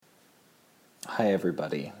Hi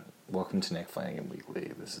everybody, welcome to Nick Flanagan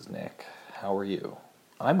Weekly. This is Nick. How are you?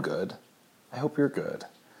 I'm good. I hope you're good.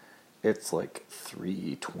 It's like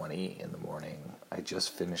 3:20 in the morning. I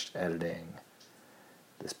just finished editing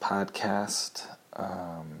this podcast.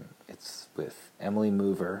 It's with Emily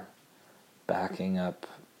Mover backing up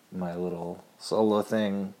my little solo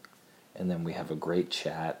thing, and then we have a great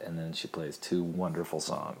chat, and then she plays two wonderful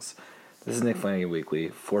songs. This is Nick Flanagan Weekly,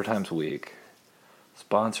 4 times a week.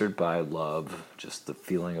 Sponsored by love, just the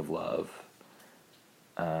feeling of love.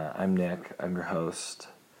 I'm Nick, I'm your host.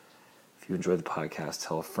 If you enjoy the podcast,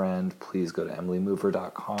 tell a friend. Please go to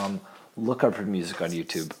emilymover.com. Look up her music on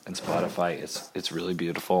YouTube and Spotify. It's really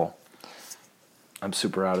beautiful. I'm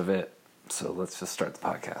super out of it, so let's just start the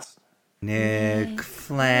podcast. Nick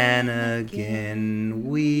Flanagan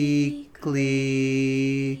Weekly.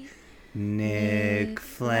 Nick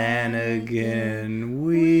Flanagan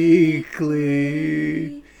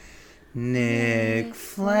Weekly. Nick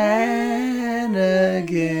Flanagan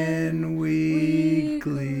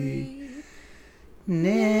Weekly.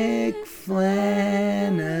 Nick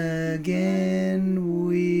Flanagan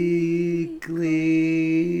Weekly.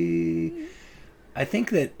 I think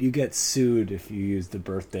that you get sued if you use the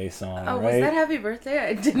birthday song, Oh, right? was that Happy Birthday?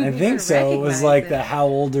 I didn't I think so. It was like the "How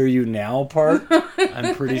old are you now" part.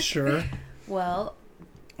 I'm pretty sure. Well,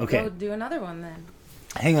 Okay. go do another one then.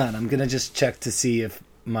 Hang on, I'm gonna just check to see if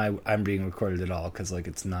I'm being recorded at all, because like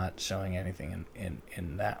it's not showing anything in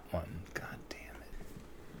that one. God damn it.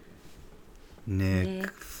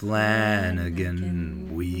 Nick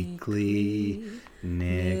Flanagan Weekly.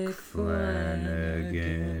 Nick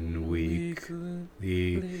Flanagan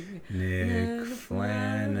Weekly. Nick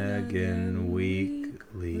Flanagan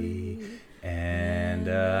Weekly. And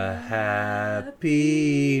a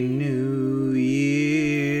Happy New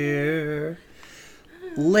Year.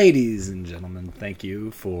 Ladies and gentlemen, thank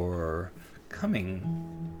you for coming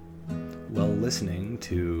listening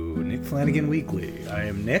to Nick Flanagan Weekly. I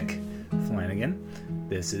am Nick Flanagan.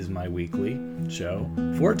 This is my weekly show,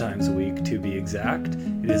 4 times a week to be exact.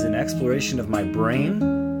 It is an exploration of my brain,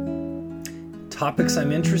 topics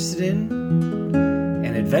I'm interested in,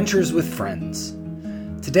 and adventures with friends.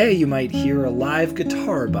 Today you might hear a live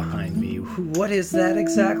guitar behind me. What is that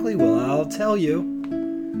exactly? Well, I'll tell you.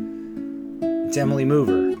 It's Emily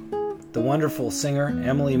Mover, the wonderful singer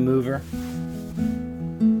Emily Mover,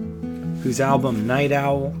 whose album Night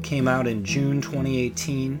Owl came out in June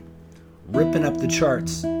 2018, ripping up the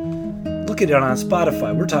charts. Look at it on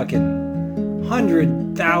Spotify. We're talking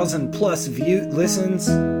 100,000 plus listens.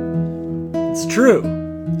 It's true.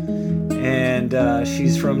 And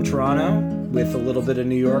she's from Toronto, with a little bit of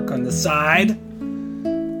New York on the side.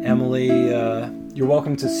 Emily, you're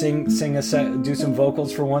welcome to do some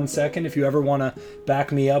vocals for 1 second. If you ever want to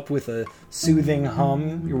back me up with a soothing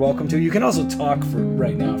hum, you're welcome to. You can also talk for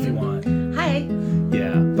right now if you want. Hi.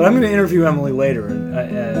 Yeah, but I'm going to interview Emily later.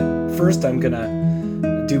 First, I'm going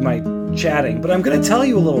to do my chatting, but I'm going to tell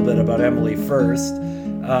you a little bit about Emily first.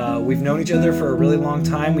 We've known each other for a really long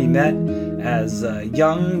time. We met as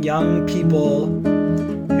young people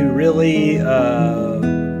who really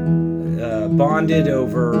bonded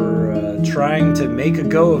over trying to make a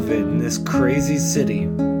go of it in this crazy city.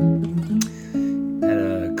 At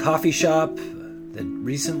a coffee shop that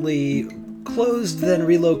recently closed, then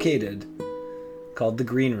relocated, called The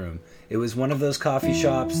Green Room. It was one of those coffee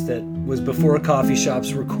shops that was before coffee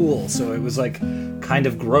shops were cool, so it was like kind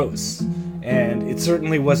of gross. And it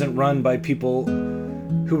certainly wasn't run by people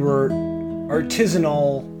who were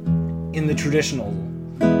artisanal in the traditional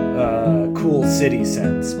cool city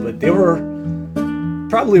sense, but they were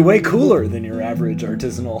probably way cooler than your average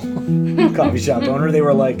artisanal coffee shop owner. They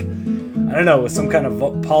were like, I don't know, some kind of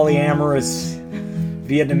polyamorous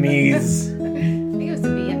Vietnamese. I think it was the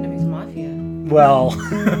Vietnamese mafia. Well,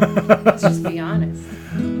 Let's just be honest.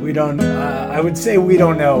 we don't, I would say we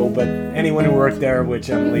don't know, but anyone who worked there, which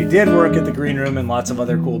Emily did work at the Green Room and lots of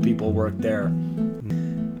other cool people worked there,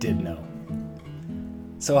 did know.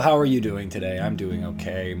 So how are you doing today? I'm doing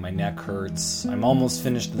okay. My neck hurts. I'm almost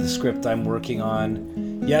finished the script I'm working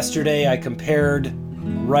on. Yesterday I compared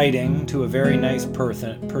writing to a very nice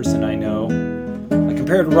person I know. I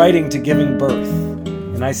compared writing to giving birth.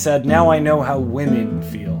 And I said, now I know how women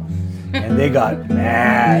feel. And they got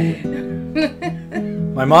mad.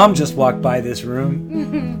 My mom just walked by this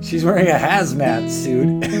room. She's wearing a hazmat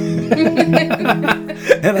suit.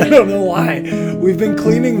 And I don't know why. We've been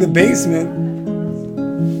cleaning the basement.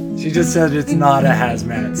 She just said it's not a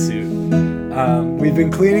hazmat suit. We've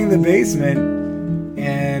been cleaning the basement,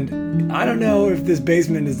 and I don't know if this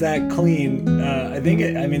basement is that clean.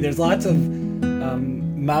 There's lots of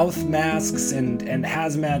mouth masks and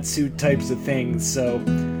hazmat suit types of things, so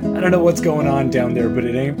I don't know what's going on down there, but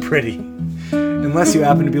it ain't pretty. Unless you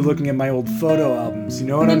happen to be looking at my old photo albums, you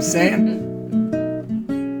know what I'm saying?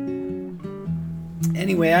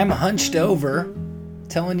 Anyway, I'm hunched over,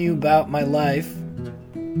 telling you about my life,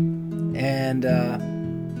 and,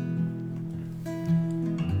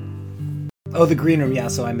 the green room, yeah,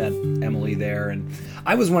 so I met Emily there, and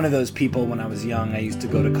I was one of those people when I was young. I used to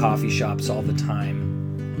go to coffee shops all the time,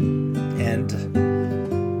 and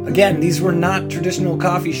again, these were not traditional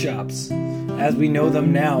coffee shops as we know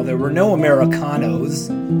them now. There were no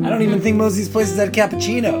Americanos. I don't even think most of these places had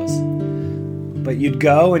cappuccinos. But you'd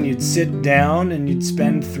go and you'd sit down and you'd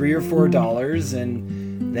spend $3 or $4,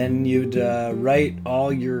 and then you'd write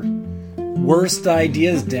all your worst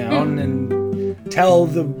ideas down and tell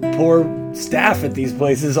the poor staff at these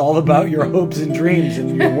places all about your hopes and dreams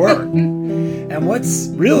and your work. And what's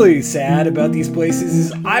really sad about these places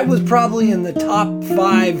is I was probably in the top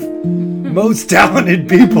 5 most talented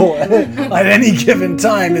people at any given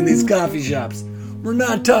time in these coffee shops. We're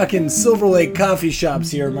not talking Silver Lake coffee shops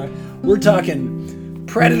here. We're talking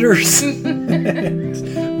Predators,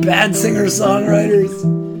 bad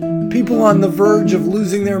singer-songwriters, people on the verge of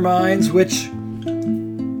losing their minds, which...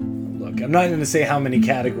 I'm not going to say how many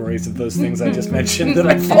categories of those things I just mentioned that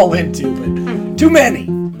I fall into, but too many.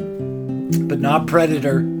 But not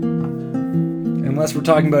Predator. Unless we're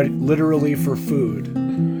talking about it literally for food.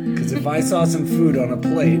 Because if I saw some food on a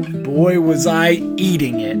plate, boy was I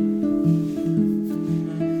eating it.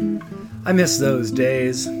 I miss those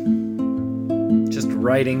days. Just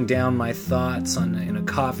writing down my thoughts in a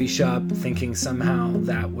coffee shop, thinking somehow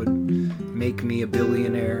that would make me a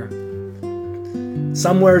billionaire.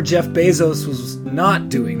 Somewhere Jeff Bezos was not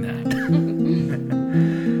doing that.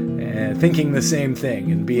 And thinking the same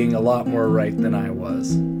thing and being a lot more right than I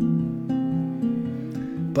was.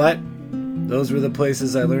 But those were the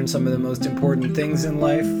places I learned some of the most important things in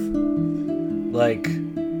life. Like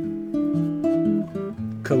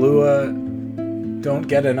Kahlua, don't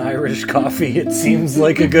get an Irish coffee. It seems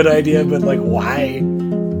like a good idea, but like, why?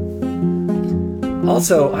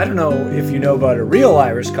 Also, I don't know if you know about a real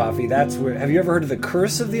Irish coffee. Have you ever heard of the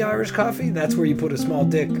curse of the Irish coffee? That's where you put a small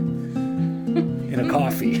dick in a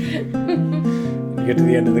coffee. You get to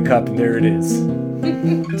the end of the cup and there it is.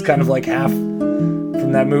 It's kind of like half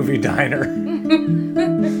from that movie Diner.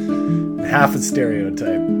 Half a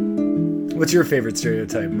stereotype. What's your favorite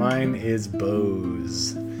stereotype? Mine is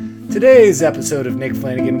Bose. Today's episode of Nick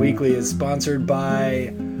Flanagan Weekly is sponsored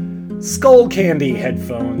by Skull Candy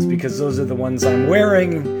headphones, because those are the ones I'm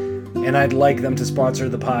wearing, and I'd like them to sponsor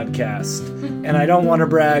the podcast. And I don't want to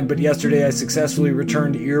brag, but yesterday I successfully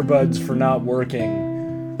returned earbuds for not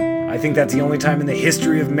working. I think that's the only time in the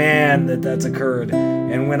history of man that's occurred.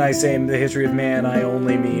 And when I say the history of man, I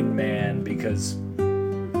only mean man, because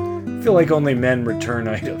I feel like only men return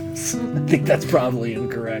items. I think that's probably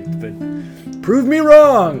incorrect, but prove me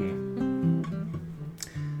wrong!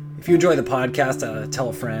 If you enjoy the podcast, tell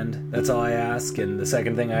a friend. That's all I ask. And the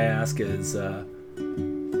second thing I ask is I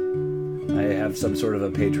have some sort of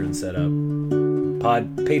a patron set up.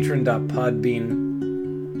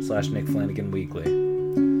 Patron.podbean/Nick Flanagan Weekly.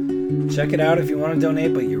 Check it out if you want to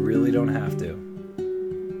donate, but you really don't have to.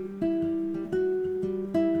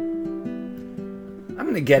 I'm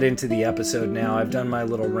going to get into the episode now. I've done my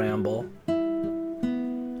little ramble.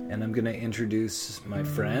 And I'm going to introduce my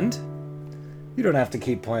friend. You don't have to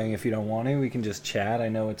keep playing if you don't want to. We can just chat. I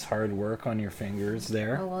know it's hard work on your fingers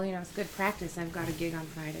there. Oh, well, it's good practice. I've got a gig on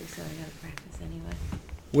Friday, so I got to practice anyway.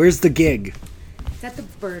 Where's the gig? It's at the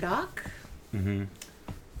Burdock. Mm-hmm.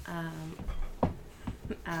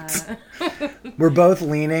 We're both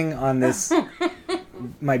leaning on this,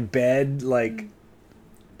 my bed, like,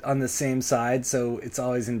 on the same side, so it's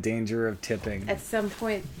always in danger of tipping. At some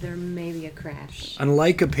point, there may be a crash.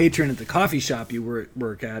 Unlike a patron at the coffee shop you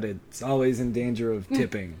work at, it's always in danger of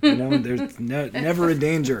tipping. There's never a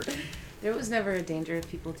danger. There was never a danger of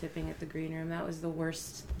people tipping at the green room. That was the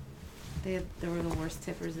worst. There were the worst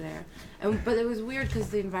tippers there. But it was weird because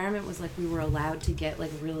the environment was like we were allowed to get like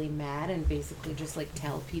really mad and basically just like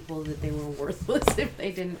tell people that they were worthless if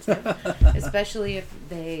they didn't tip, especially if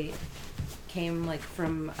they came like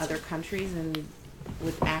from other countries and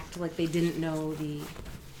would act like they didn't know the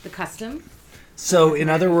custom. So in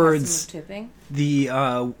other words, tipping.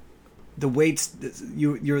 The waits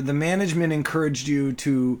the management encouraged you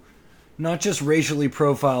to not just racially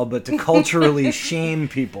profile but to culturally shame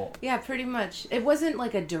people. Yeah, pretty much. It wasn't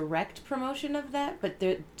like a direct promotion of that, but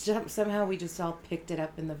somehow we just all picked it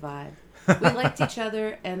up in the vibe. We liked each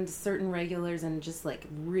other and certain regulars and just like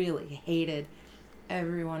really hated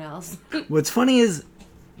everyone else. What's funny is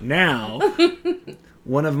Now,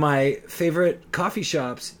 one of my favorite coffee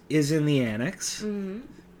shops is in the Annex. Mm-hmm.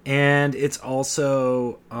 And it's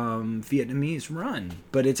also Vietnamese run.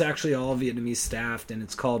 But it's actually all Vietnamese staffed, and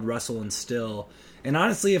it's called Russell and Still. And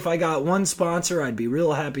honestly, if I got one sponsor, I'd be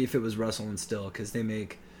real happy if it was Russell and Still, because they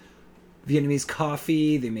make Vietnamese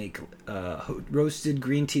coffee, they make roasted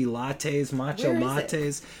green tea lattes, matcha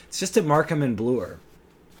lattes. It's just at Markham and Bloor.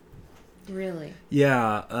 Really?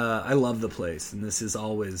 Yeah, I love the place, and this is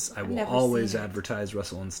always, I will always advertise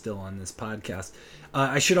Russell and Still on this podcast.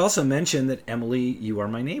 I should also mention that, Emily, you are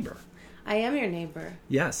my neighbor. I am your neighbor.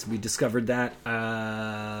 Yes, we discovered that,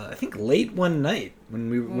 I think late one night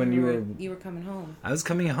when you were coming home. I was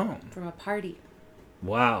coming home. From a party.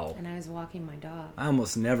 Wow. And I was walking my dog. I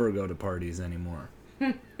almost never go to parties anymore.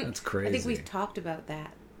 That's crazy. I think we've talked about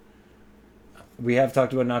that. We have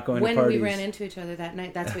talked about not going to parties. When we ran into each other that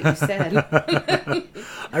night, that's what you said.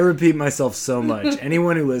 I repeat myself so much.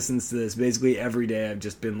 Anyone who listens to this, basically every day I've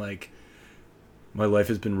just been like, my life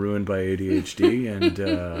has been ruined by ADHD,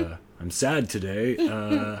 and I'm sad today.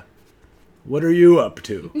 What are you up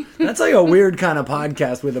to? That's like a weird kind of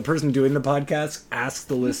podcast where the person doing the podcast asks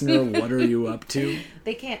the listener, what are you up to?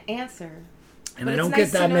 They can't answer. And I don't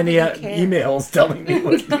get that many emails telling me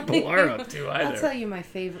what people are up to either. I'll tell you my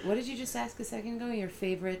favorite. What did you just ask a second ago? Your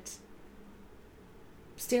favorite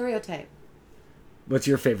stereotype. What's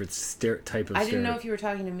your favorite type of stereo? I didn't know if you were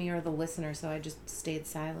talking to me or the listener, so I just stayed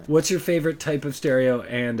silent. What's your favorite type of stereo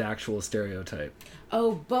and actual stereotype?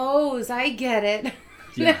 Oh, Bose. I get it.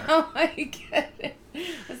 Yeah. Now I get it. I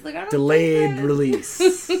was like, I don't Delayed get it.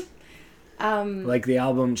 release. Like the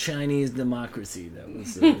album Chinese Democracy, that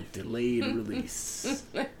was a delayed release.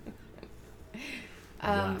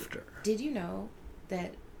 Laughter. Did you know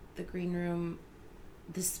that the green room,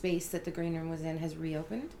 the space that the green room was in, has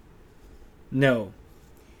reopened? No.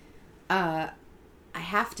 I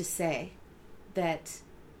have to say that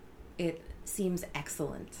it seems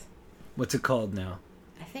excellent. What's it called now?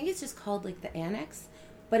 I think it's just called like the Annex,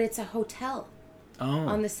 but it's a hotel. Oh.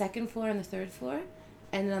 On the second floor and the third floor.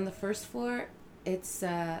 And on the first floor, it's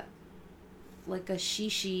like a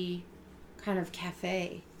shishi kind of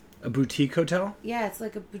cafe. A boutique hotel? Yeah, it's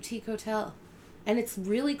like a boutique hotel. And it's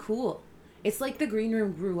really cool. It's like the green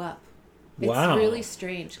room grew up. Wow. It's really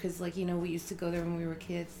strange because, like, you know, we used to go there when we were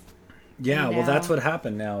kids. Yeah, well, that's what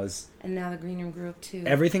happened now is... And now the green room grew up, too.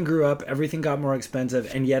 Everything grew up, everything got more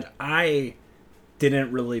expensive, and yet I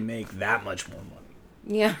didn't really make that much more money.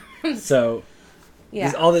 Yeah. So...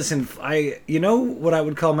 Yeah. All this, you know what I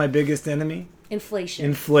would call my biggest enemy? Inflation.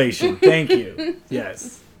 Inflation. Thank you.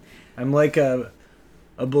 Yes. I'm like a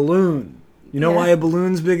balloon. You know why a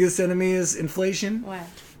balloon's biggest enemy is inflation? Why?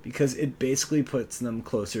 Because it basically puts them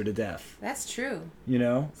closer to death. That's true. You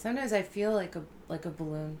know? Sometimes I feel like a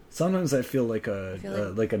balloon. Sometimes I feel like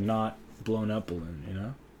a not blown up balloon, you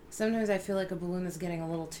know? Sometimes I feel like a balloon is getting a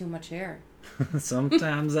little too much air.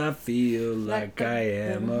 Sometimes I feel like I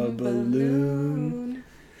am a balloon.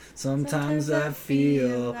 Sometimes I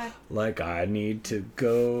feel like I need to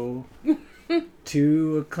go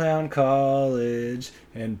to a clown college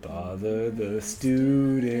and bother the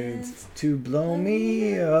students to blow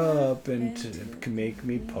me up and to make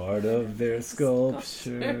me part of their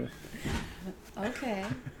sculpture. Okay.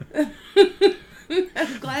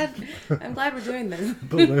 I'm glad we're doing this.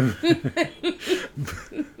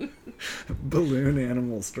 Balloon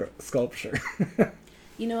animal sculpture.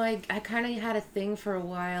 You know, I kind of had a thing for a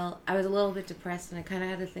while. I was a little bit depressed, and I kind of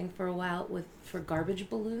had a thing for a while for garbage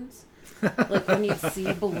balloons. Like when you'd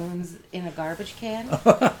see balloons in a garbage can,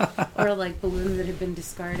 or like balloons that had been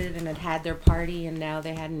discarded and had had their party, and now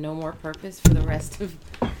they had no more purpose for the rest of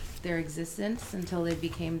their existence until they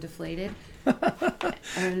became deflated.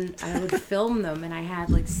 And I would film them, and I had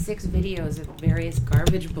like 6 videos of various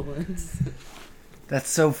garbage balloons. That's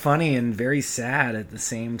so funny and very sad at the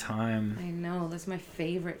same time. I know, that's my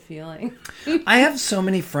favorite feeling. I have so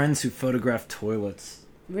many friends who photograph toilets.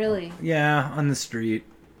 Really? Yeah, on the street.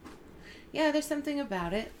 Yeah, there's something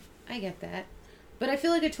about it. I get that. But I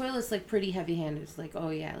feel like a toilet's like pretty heavy-handed. It's like, oh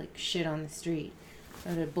yeah, like shit on the street.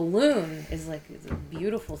 But a balloon is like, it's a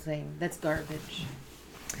beautiful thing. That's garbage.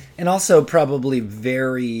 And also probably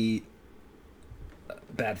very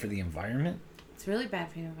bad for the environment. It's really bad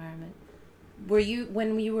for the environment.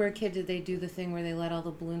 When you were a kid, did they do the thing where they let all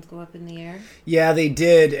the balloons go up in the air? Yeah, they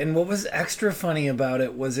did. And what was extra funny about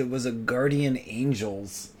it was a Guardian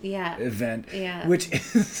Angels event. Yeah. Which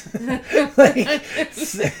is like,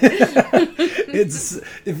 it's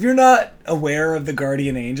if you're not aware of the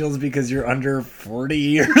Guardian Angels because you're under 40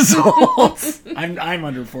 years old. I'm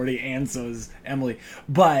under 40 and so is Emily.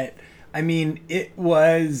 But I mean, it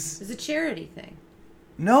was a charity thing.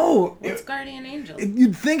 No. What's Guardian Angels?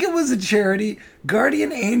 You'd think it was a charity.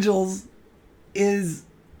 Guardian Angels is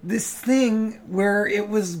this thing where it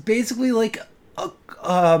was basically like a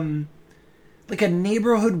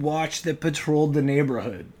neighborhood watch that patrolled the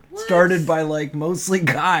neighborhood. What? Started by like mostly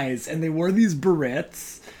guys, and they wore these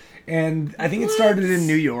berets. And I think it started in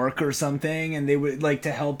New York or something, and they would like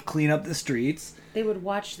to help clean up the streets. They would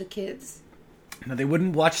watch the kids. No, they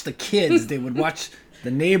wouldn't watch the kids. They would watch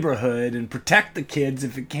the neighborhood and protect the kids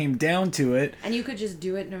if it came down to it. And you could just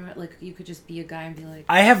do it, like you could just be a guy and be like...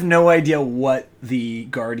 I have no idea what the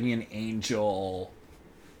Guardian Angel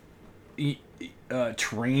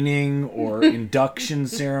training or induction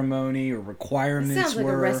ceremony or It requirements sounds like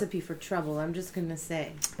were. a recipe for trouble, I'm just going to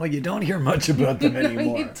say. Well, you don't hear much about them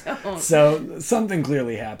anymore. You don't. So something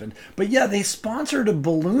clearly happened. But yeah, they sponsored a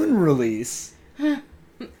balloon release. And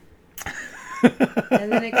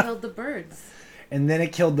then it killed the birds. And then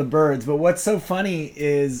it killed the birds. But what's so funny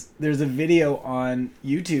is there's a video on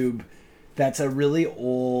YouTube that's a really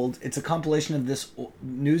old... It's a compilation of this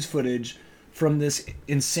news footage from this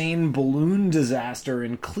insane balloon disaster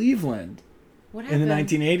in Cleveland What in happened?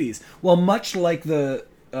 the 1980s. Well, much like the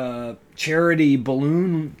charity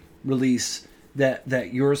balloon release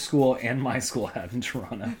that your school and my school had in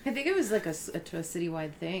Toronto. I think it was like a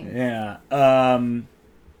citywide thing. Yeah.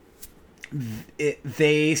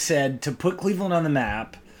 They said to put Cleveland on the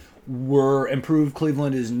map, improve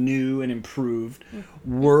Cleveland is new and improved.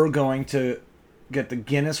 We're going to get the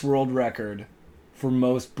Guinness World Record for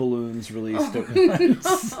most balloons released at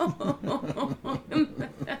once.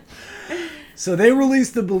 So they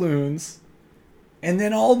released the balloons, and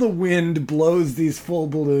then all the wind blows these full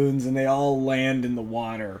balloons, and they all land in the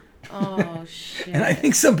water. Oh, shit. And I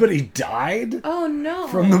think somebody died. Oh, no.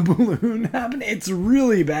 From the balloon happening. It's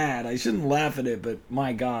really bad. I shouldn't laugh at it, but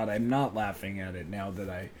my God, I'm not laughing at it now that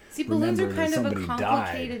I See, balloons are remember that kind of a somebody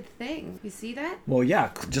complicated died. thing. You see that? Well,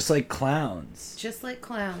 yeah, just like clowns. Just like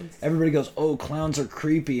clowns. Everybody goes, oh, clowns are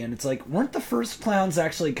creepy. And it's like, weren't the first clowns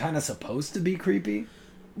actually kind of supposed to be creepy?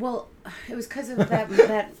 Well, it was because of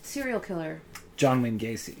that serial killer. John Wayne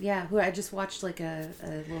Gacy. Yeah, who I just watched like a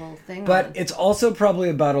little thing But on. it's also probably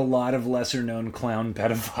about a lot of lesser-known clown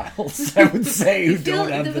pedophiles, I would say, who feel-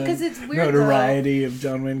 don't have because the it's weird, notoriety of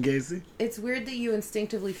John Wayne Gacy. It's weird that you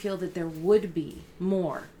instinctively feel that there would be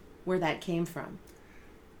more where that came from.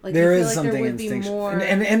 Like There you feel is like something there would be instinctual. more,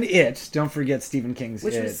 And It, don't forget Stephen King's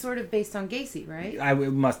which It. was sort of based on Gacy, right?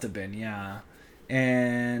 It must have been, yeah.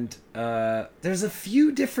 And there's a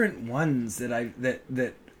few different ones that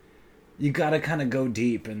you gotta kind of go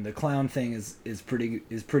deep, and the clown thing is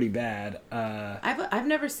pretty bad. I've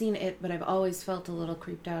never seen it, but I've always felt a little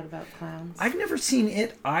creeped out about clowns. I've never seen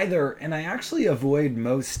it either, and I actually avoid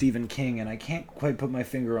most Stephen King, and I can't quite put my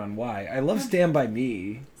finger on why. I love Stand By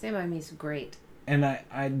Me, Stand By Me's great. and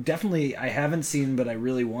I definitely I haven't seen, but I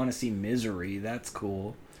really want to see Misery. That's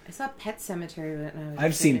cool. I saw Pet Sematary when I was a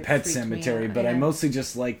I've kid. seen It Pet freaked me Sematary, out. but I Yeah. mostly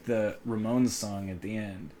just like the Ramones song at the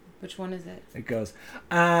end. Which one is it? It goes,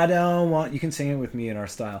 I don't want... You can sing it with me in our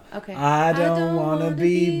style. Okay. I don't want to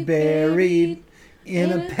be buried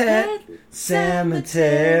in a pet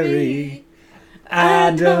cemetery.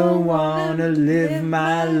 I don't want to live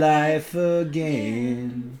my life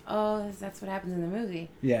again. Oh, that's what happens in the movie.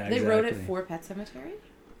 Yeah, They wrote it exactly. for Pet Cemetery?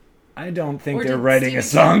 I don't think Or they're did writing a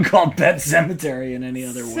Stephen song called Pet Cemetery in any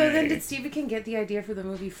other way. So then did Stephen King get the idea for the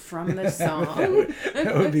movie from the song?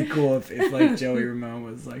 that would be cool if like Joey Ramone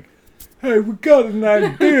was like, hey, we got an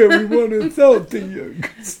idea we want to tell to you.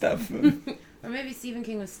 Stuff. Or maybe Stephen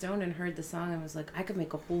King was stoned and heard the song and was like, I could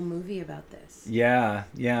make a whole movie about this. Yeah.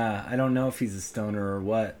 I don't know if he's a stoner or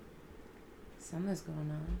what. Something's going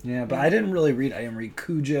on. Yeah, but I didn't really read. I didn't read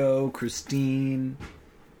Cujo, Christine,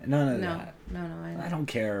 none of that. No, I don't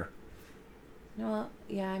care. No, well,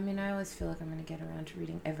 yeah, I mean, I always feel like I'm going to get around to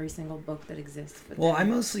reading every single book that exists. But Well, then- I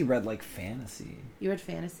mostly read like fantasy. You read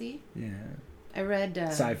fantasy? Yeah. I read...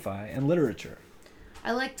 Sci-fi and literature.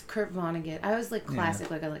 I liked Kurt Vonnegut. I was like classic.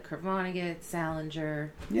 Like I like Kurt Vonnegut,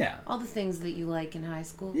 Salinger, Yeah. all the things that you like in high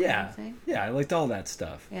school. Yeah. Kind of thing. Yeah, I liked all that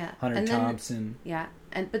stuff. Yeah. Hunter And then- Thompson. Yeah,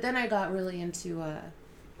 but then I got really into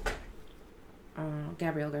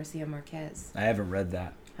Gabriel Garcia Marquez, I haven't read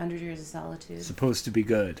that. 100 Years of Solitude. It's supposed to be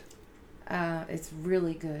good. It's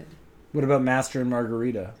really good. What about Master and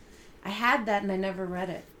Margarita? I had that and I never read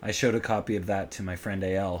it. I showed a copy of that to my friend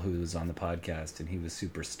AL, who was on the podcast, and he was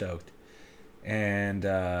super stoked. And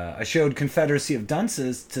I showed Confederacy of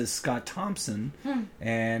Dunces to Scott Thompson,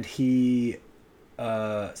 and he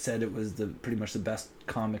said it was pretty much the best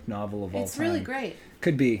comic novel of all time. It's really great.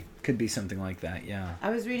 Could be something like that. Yeah. I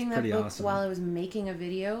was reading that Pretty book awesome. while I was making a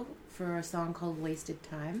video for a song called Wasted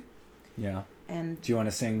Time. Yeah. And Do you want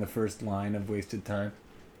to sing the first line of Wasted Time?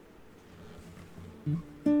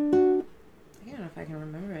 I don't know if I can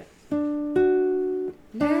remember it.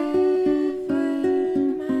 Never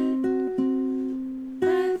mind.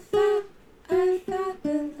 I thought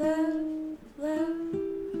that love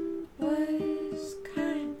was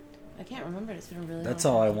kind. I can't remember it. It's been a really That's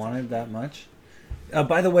long all I time. wanted that much.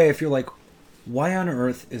 By the way, if you're like, why on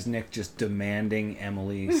earth is Nick just demanding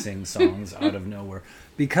Emily sing songs out of nowhere?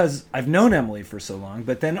 Because I've known Emily for so long,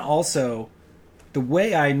 but then also the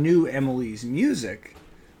way I knew Emily's music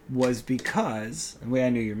was because, the way I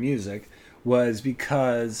knew your music was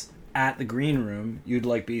because at the green room, you'd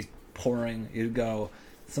like be pouring, you'd go,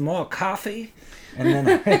 some more coffee? And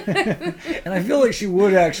then, and I feel like she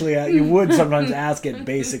would actually, you would sometimes ask it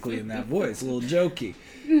basically in that voice, a little jokey.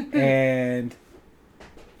 And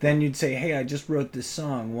then you'd say, hey, I just wrote this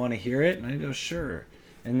song, want to hear it? And I'd go, sure.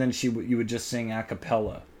 And then you would just sing a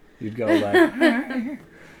cappella. You'd go like, I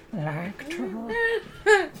like to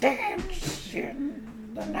dance in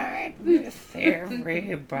the night with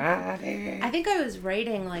everybody. I think I was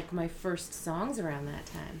writing like my first songs around that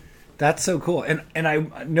time. That's so cool. And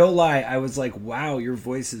I, no lie, I was like, wow, your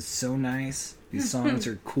voice is so nice. These songs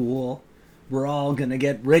are cool. We're all gonna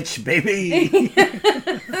get rich, baby.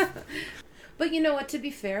 But you know what? To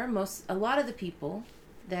be fair, a lot of the people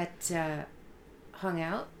that hung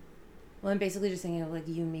out, well, I'm basically just thinking of like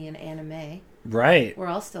you, me, and Anime. Right. We're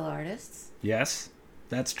all still artists, Yes,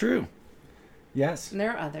 that's true. Yes. and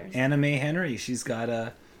there are others. Anime Henry, she's got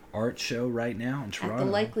a art show right now in Toronto. At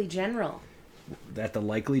the Likely General, At the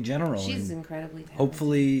Likely General. she's And incredibly talented.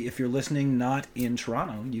 hopefully, if you're listening not in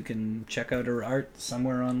Toronto, you can check out her art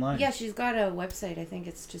somewhere online. Yeah, she's got a website. I think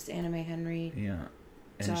it's just Anime Henry. Yeah.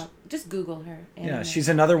 And Just Google her. yeah, Anime. she's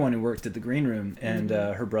another one who worked at the Green Room, and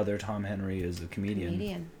her brother Tom Henry is a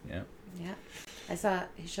comedian. Yeah. Yeah, I saw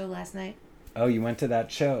his show last night. Oh, you went to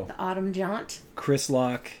that show? The Autumn Jaunt. Chris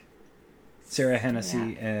Locke, Sarah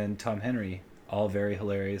Hennessy, and Tom Henry, all very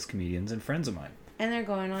hilarious comedians and friends of mine. And they're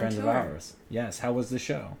going on Friends tour. of ours. Yes. How was the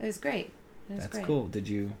show? It was great. It was That's great. cool. Did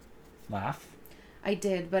you laugh? I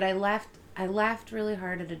did, but I laughed really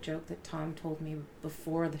hard at a joke that Tom told me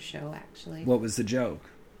before the show, actually. What was the joke?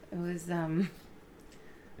 It was,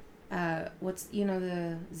 what's,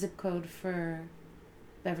 the zip code for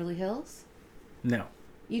Beverly Hills? No.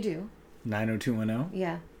 You do? 90210?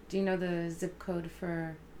 Yeah. Do you know the zip code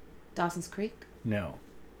for Dawson's Creek? No.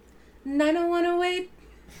 90108.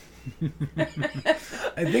 I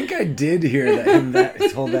think I did hear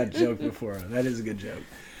that told that joke before. That is a good joke.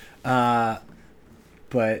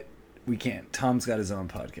 But we can't. Tom's got his own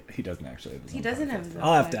podcast. He doesn't actually have his own He doesn't podcast. have his own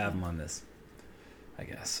I'll have to podcast. have him on this, I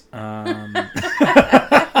guess.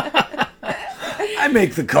 I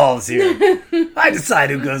make the calls here. I decide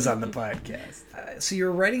who goes on the podcast. So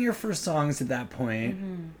you're writing your first songs at that point,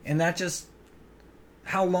 and that just...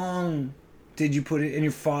 How long did you put it... And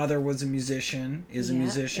your father was a musician, is a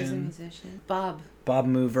musician. Is a musician. Bob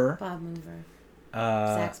Mover. Mover.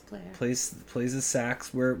 Sax player. Plays the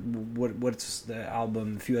sax. What's the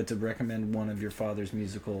album? If you had to recommend one of your father's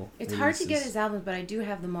musical It's hard to get releases. his albums, but I do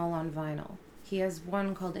have them all on vinyl. He has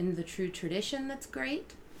one called In the True Tradition that's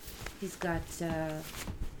great. He's got,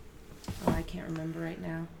 I can't remember right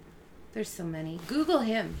now. There's so many. Google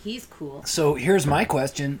him. He's cool. So here's my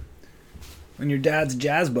question: when your dad's a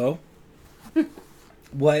jazzbo,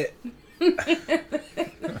 what?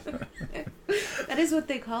 That is what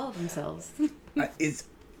they call themselves.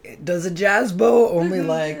 Does a jazzbo only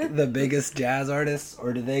like the biggest jazz artists,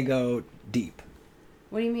 or do they go deep?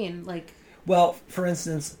 What do you mean? Like Well, for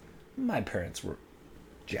instance, my parents were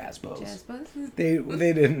jazzbos. jazz both?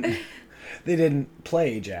 They didn't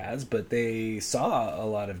play jazz, but they saw a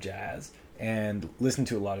lot of jazz and listened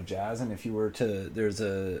to a lot of jazz. And if you were to, there's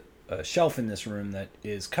a shelf in this room that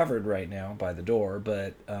is covered right now by the door,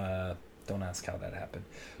 but don't ask how that happened.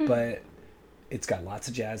 But it's got lots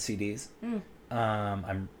of jazz CDs.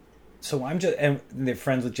 I'm just, and they're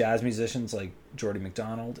friends with jazz musicians like Jordy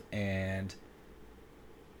McDonald, and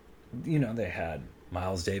they had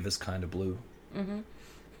Miles Davis, Kind of Blue,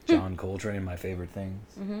 John Coltrane, My Favorite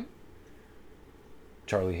Things,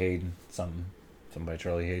 Charlie Hayden, something by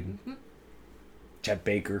Charlie Hayden, Chet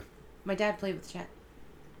Baker. My dad played with Chet.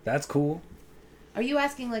 That's cool. Are you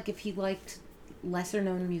asking like if he liked lesser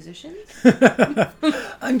known musicians?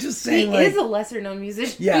 I'm just He saying, like, is a lesser known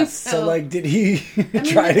musician. yes. So, like, did he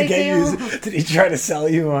try to they get you? all- Did he try to sell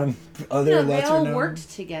you on other no, they lesser all known? worked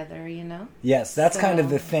together, Yes, that's kind of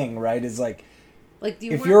So- the thing, right? Is like, Like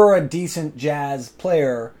if you're a decent jazz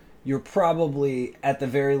player, you're probably at the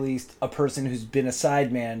very least a person who's been a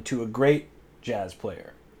sideman to a great jazz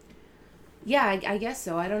player. Yeah, I guess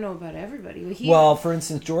so. I don't know about everybody. But Well, for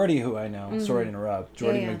instance, Jordy, who I know, sorry to interrupt,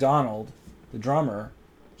 Jordy Yeah. McDonald, the drummer,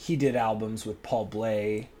 he did albums with Paul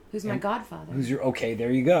Bley. who's my godfather? Who's your okay?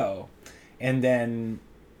 There you go. And then,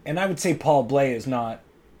 and I would say Paul Bley is not.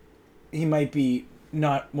 He might be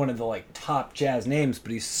not one of the like top jazz names,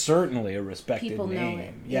 but he's certainly a respected People know name.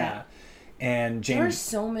 him, Yeah. yeah. And There are James.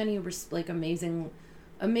 so many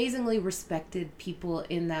amazingly respected people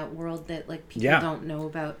in that world that like people Yeah. don't know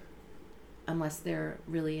about unless they're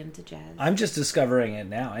really into jazz. I'm just discovering it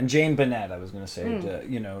now. And Jane Bennett, I was going to say,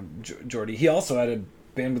 you know, Jordy. He also had a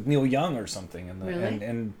band with Neil Young or something, Really?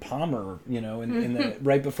 and Palmer, you know, in the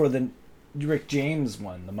right before the Rick James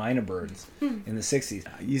one, the Minor Birds, in the '60s.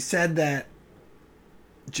 You said that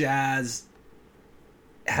jazz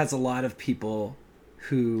has a lot of people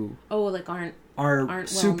who Oh, like aren't are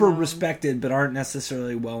super well-known. respected, but aren't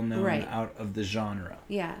necessarily well known Right. out of the genre.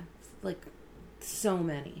 yeah, like so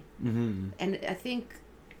many. Mm-hmm. And I think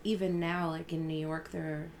even now, like in New York, there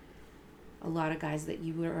are a lot of guys that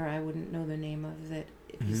you or I wouldn't know the name of that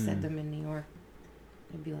if you said them in New York,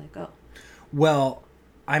 it'd be like, oh, Well,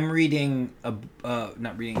 I'm reading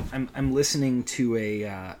not reading. I'm listening to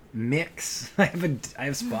a mix. I have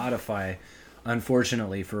Spotify.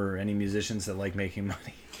 Unfortunately, for any musicians that like making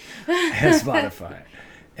money, I have Spotify,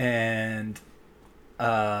 and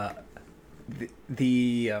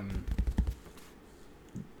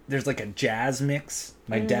there's like a jazz mix.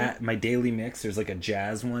 My daily mix. There's like a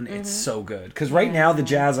jazz one. It's so good because right now the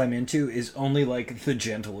jazz I'm into is only like the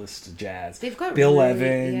gentlest jazz. They've got Bill really-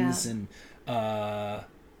 Evans yeah. and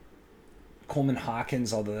Coleman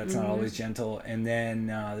Hawkins, although that's not always gentle. And then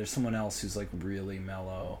there's someone else who's like really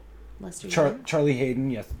mellow. Lester Young. Charlie Hayden,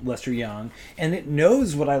 yes, Lester Young, and it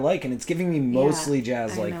knows what I like, and it's giving me mostly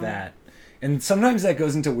jazz I like know. that. And sometimes that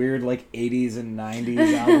goes into weird like 80s and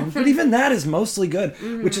 90s albums, but even that is mostly good,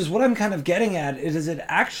 which is what I'm kind of getting at. It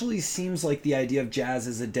actually seems like the idea of jazz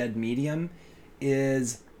as a dead medium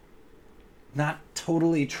is not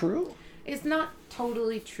totally true. It's not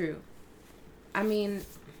totally true. I mean,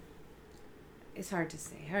 it's hard to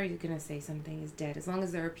say. How are you going to say something is dead? As long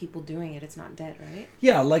as there are people doing it, it's not dead, right?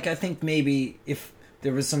 Yeah, like I think maybe if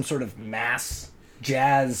there was some sort of mass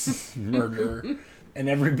jazz murder and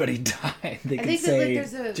everybody died, they could think that, say like,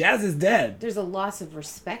 there's jazz is dead. There's a loss of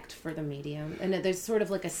respect for the medium, and there's sort of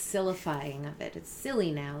like a sillifying of it. It's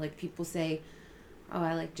silly now. Like people say, oh,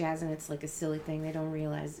 I like jazz, and it's like a silly thing. They don't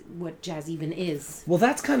realize what jazz even is. Well,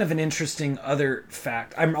 that's kind of an interesting other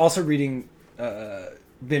fact. I'm also reading.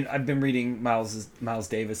 I've been reading Miles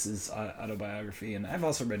Davis's autobiography, and I've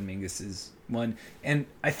also read Mingus's one. And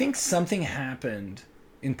I think something happened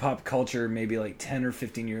in pop culture maybe like 10 or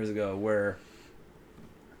 15 years ago where,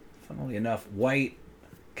 funnily enough, white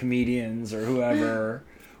comedians or whoever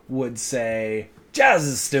would say jazz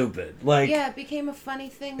is stupid. Like, Yeah, it became a funny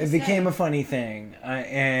thing. it became a funny thing,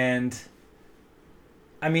 and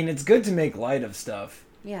I mean, it's good to make light of stuff.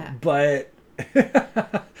 Yeah. But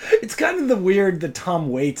it's kind of the Tom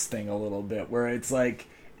Waits thing a little bit, where it's like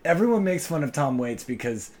everyone makes fun of Tom Waits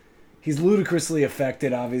because he's ludicrously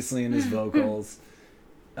affected, obviously, in his vocals.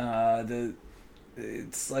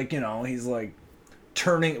 It's like, you know, he's like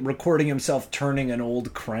recording himself turning an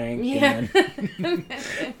old crank, Yeah. and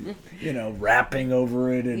then, you know, rapping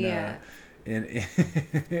over it Yeah.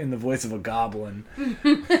 in the voice of a goblin.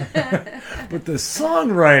 But the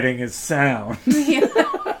songwriting is sound. Yeah.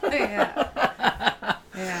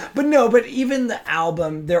 Yeah. But even the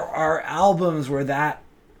album, there are albums where that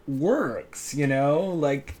works, you know?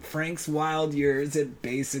 Like Frank's Wild Years, it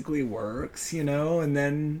basically works, you know? And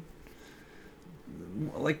then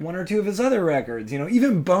like one or two of his other records, you know?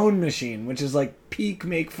 Even Bone Machine, which is like peak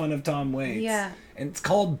make fun of Tom Waits. Yeah. And it's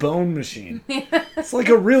called Bone Machine. It's like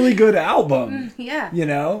a really good album. Yeah. You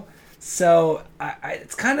know? So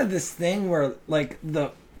it's kind of this thing where like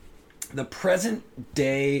the present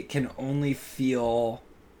day can only feel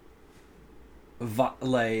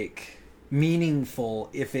like meaningful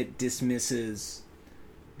if it dismisses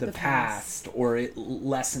the past, or it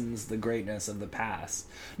lessens the greatness of the past.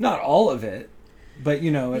 Not all of it, but you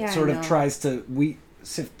know, it Yeah, sort I of know. tries to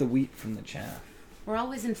sift the wheat from the chaff. We're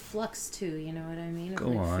always in flux too, you know what I mean? Of, Go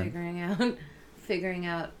like, on. figuring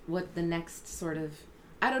out what the next sort of,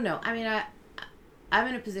 I don't know. I mean, I'm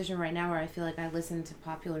in a position right now where I feel like I listen to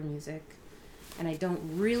popular music and I don't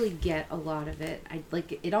really get a lot of it.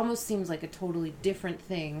 It almost seems like a totally different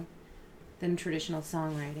thing than traditional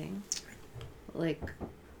songwriting. Like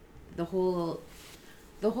the whole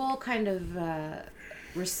kind of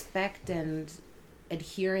respect and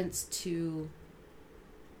adherence to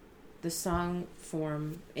the song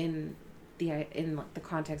form in the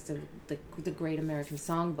context of the Great American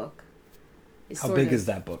Songbook How big is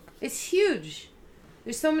that book? It's huge.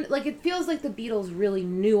 There's so many. Like, it feels like the Beatles really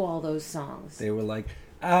knew all those songs. They were like,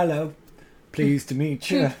 "Hello, pleased to meet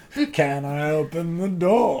you. Can I open the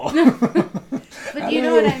door?" But you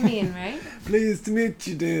know what I mean, right? Pleased to meet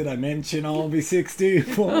you, did I mention I'll be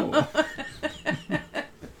 64?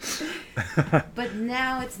 But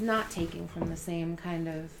now it's not taking from the same kind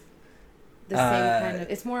of.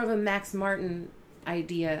 It's more of a Max Martin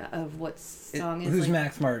idea of what song is. Who's like,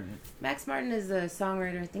 Max Martin? Max Martin is a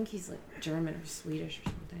songwriter. I think he's like German or Swedish or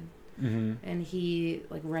something. Mm-hmm. And he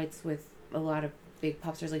like writes with a lot of big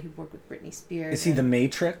pop stars. Like he worked with Britney Spears. Is he the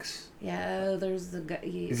Matrix? Yeah, there's the guy.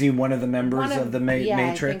 Is he one of the members of the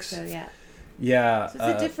Matrix? I think so. Yeah. Yeah. So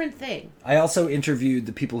it's a different thing. I also interviewed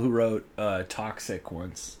the people who wrote Toxic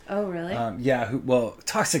once. Oh, really? Yeah.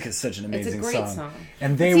 Toxic is such an amazing it's a great song.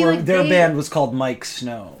 And their band was called Mike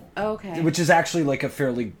Snow. Oh, okay. Which is actually like a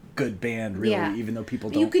fairly good band, really, even though people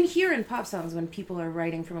don't. You can hear in pop songs when people are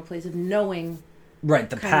writing from a place of knowing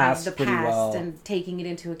the past pretty well. And taking it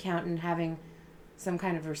into account and having some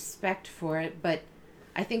kind of respect for it. But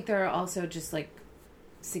I think there are also just like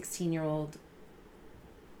 16-year-old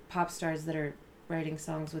pop stars that are writing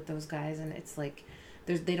songs with those guys, and it's like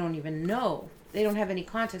they don't even know. They don't have any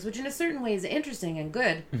context, which in a certain way is interesting and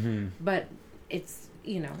good. Mm-hmm. But it's,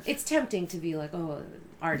 it's tempting to be like, oh,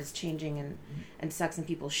 art is changing and sucks, and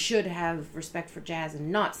people should have respect for jazz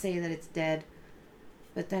and not say that it's dead.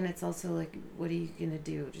 But then it's also like, what are you going to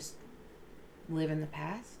do? Just live in the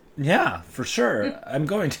past? Yeah, for sure. I'm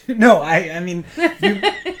going to. No, I mean,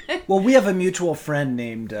 we have a mutual friend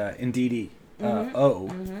named Ndidi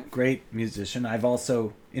great musician. I've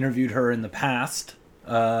also interviewed her in the past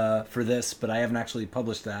for this, but I haven't actually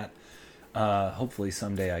published that. Hopefully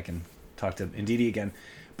someday I can talk to Ndidi again.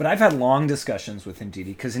 But I've had long discussions with Ndidi,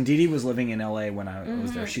 because Ndidi was living in LA when I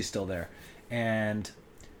was there. She's still there. And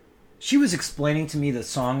she was explaining to me the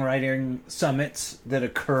songwriting summits that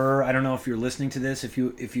occur. I don't know if you're listening to this, if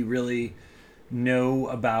you really know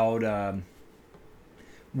about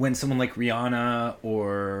when someone like Rihanna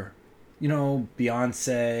or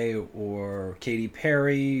Beyonce or Katy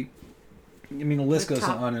Perry, I mean, the list goes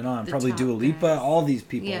on and on. Probably Dua Lipa, guys. All these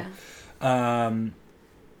people. Yeah.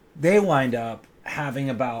 They wind up having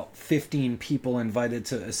about 15 people invited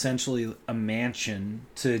to essentially a mansion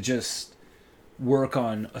to just work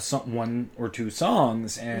on one or two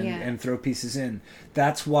songs and throw pieces in.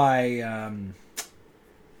 That's why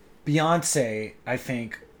Beyonce, I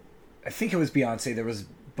think it was Beyonce, there was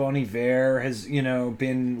Bon Iver has,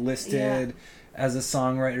 been listed as a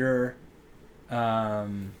songwriter.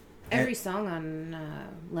 Every song on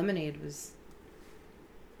Lemonade was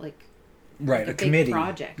like a committee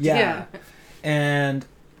project. Yeah. And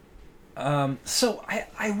so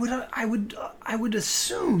I would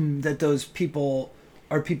assume that those people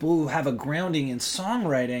are people who have a grounding in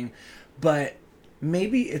songwriting, but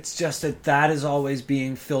maybe it's just that is always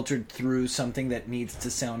being filtered through something that needs to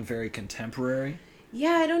sound very contemporary.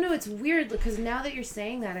 Yeah, I don't know. It's weird because now that you're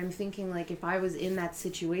saying that, I'm thinking like if I was in that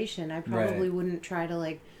situation, I probably wouldn't try to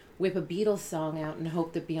like whip a Beatles song out and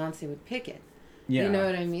hope that Beyonce would pick it. Yeah. You know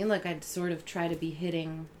what I mean? Like I'd sort of try to be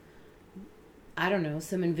hitting, I don't know,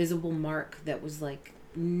 some invisible mark that was like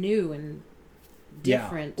new and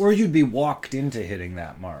different. Yeah. Or you'd be walked into hitting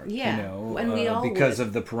that mark. Yeah. And we all because would.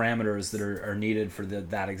 of the parameters that are needed for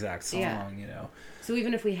that exact song. Yeah. So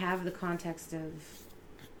even if we have the context of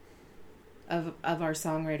our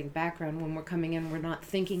songwriting background, when we're coming in, we're not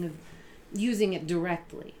thinking of using it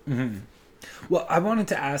directly. Mm-hmm. Well, I wanted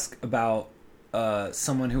to ask about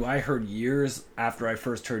someone who I heard years after I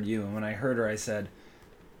first heard you, and when I heard her, I said,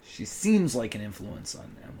 she seems like an influence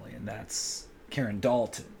on Emily, and that's Karen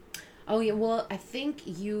Dalton. Oh, yeah, well, I think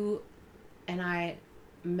you and I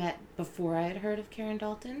met before I had heard of Karen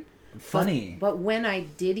Dalton. Funny. But when I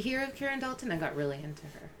did hear of Karen Dalton, I got really into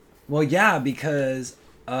her. Well, yeah, because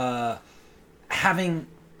having,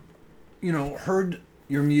 heard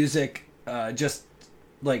your music just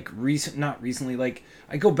like not recently, like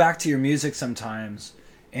I go back to your music sometimes,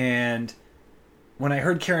 and when I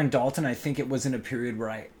heard Karen Dalton, I think it was in a period where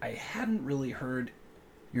I hadn't really heard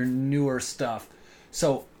your newer stuff.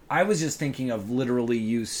 So I was just thinking of literally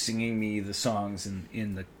you singing me the songs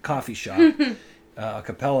in the coffee shop, a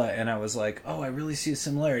cappella, and I was like, oh, I really see a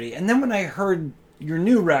similarity. And then when I heard your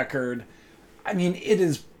new record, I mean, it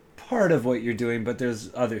is part of what you're doing, but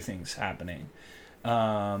there's other things happening.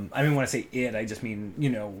 I mean, when I say it, I just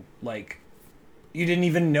mean, like, you didn't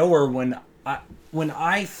even know her when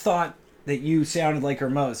I thought that you sounded like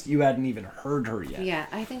her most, you hadn't even heard her yet. Yeah,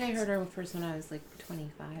 I think I heard her first when I was like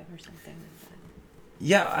 25 or something like that.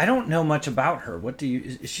 Yeah, I don't know much about her.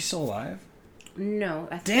 Is she still alive? No.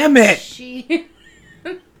 Damn it! She...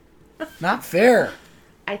 Not fair.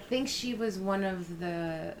 I think she was one of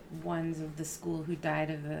the ones of the school who died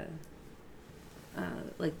of a,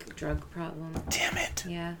 drug problem. Damn it.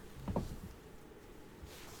 Yeah.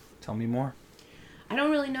 Tell me more. I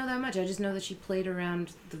don't really know that much. I just know that she played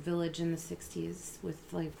around the village in the 60s with,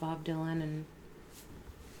 like, Bob Dylan and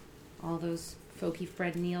all those folky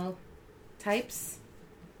Fred Neil types.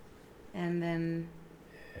 And then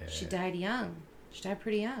she died young. She died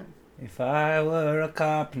pretty young. If I were a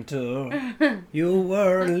carpenter, you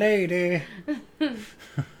were a lady.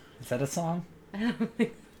 Is that a song? I don't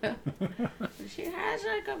think so. She has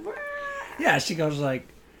like a breath. Yeah, she goes like,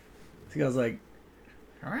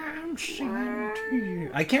 I'm singing to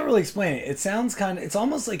you. I can't really explain it. It sounds it's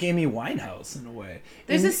almost like Amy Winehouse in a way.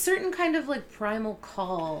 There's a certain kind of like primal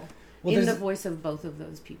call in the voice of both of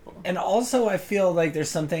those people. And also I feel like there's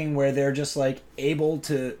something where they're just like able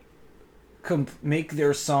to make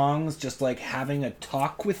their songs just like having a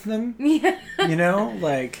talk with them. Yeah. You know?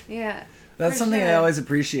 Like, yeah. That's something sure. I always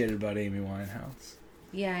appreciated about Amy Winehouse.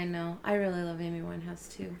 Yeah, I know. I really love Amy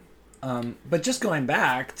Winehouse too. But just going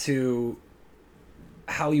back to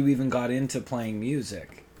how you even got into playing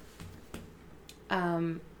music.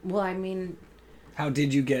 Well, I mean... How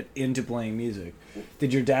did you get into playing music?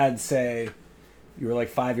 Did your dad say you were like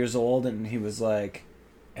 5 years old and he was like,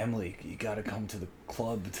 Emily, you gotta come to the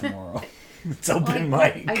club tomorrow. It's open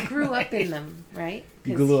mic. I grew up in them, right?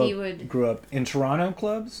 You grew up in Toronto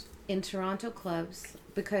clubs? In Toronto clubs,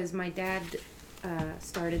 because my dad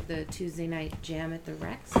started the Tuesday night jam at the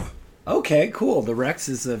Rex. Okay, cool. The Rex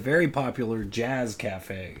is a very popular jazz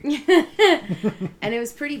cafe. And it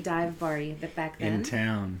was pretty dive bar-y back then. In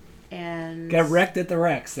town. And get wrecked at the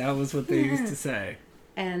Rex. That was what they used to say.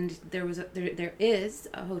 And there is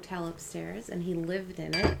a hotel upstairs, and he lived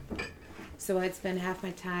in it. So I'd spend half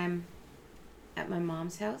my time at my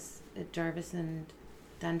mom's house at Jarvis and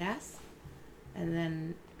Dundas, and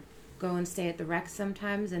then go and stay at the Rex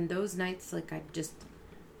sometimes. And those nights, like, I'd just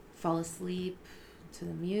fall asleep to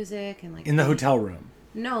the music and like in the hotel room.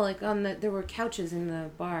 No, like there were couches in the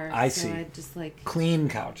bar. I so see. I'd just like clean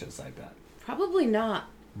couches, I bet. Probably not.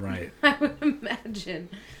 Right. I would imagine.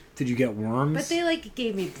 Did you get worms? But they like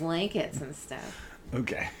gave me blankets and stuff.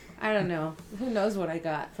 Okay. I don't know. Who knows what I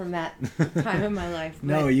got from that time in my life?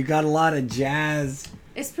 No, you got a lot of jazz.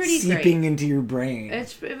 It's pretty seeping great. into your brain.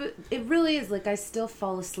 It really is. Like, I still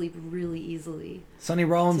fall asleep really easily. Sonny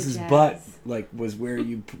Rollins' butt like was where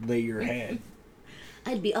you lay your head.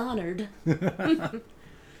 I'd be honored. But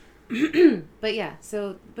yeah,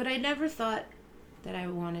 but I never thought that I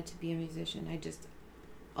wanted to be a musician. I just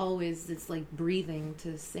always, it's like breathing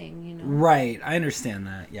to sing, you know? Right, I understand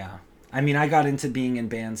that, yeah. I mean, I got into being in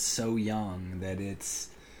bands so young that it's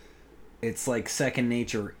like second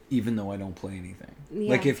nature, even though I don't play anything. Yeah.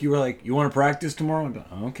 Like, if you were like, you want to practice tomorrow? I'd be like,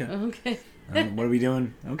 oh, okay. Okay. What are we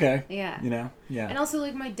doing? Okay. Yeah. You know? Yeah. And also,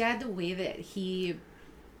 like, my dad, the way that he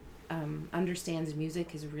understands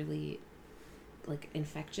music is really, like,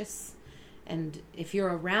 infectious. And if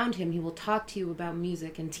you're around him, he will talk to you about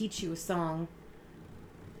music and teach you a song.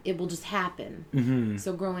 It will just happen. Mm-hmm.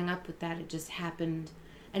 So growing up with that, it just happened.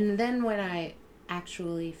 And then when I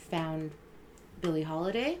actually found Billie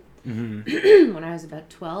Holiday, mm-hmm. when I was about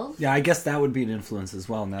 12. Yeah, I guess that would be an influence as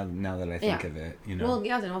well, now that I think of it. You know? Well,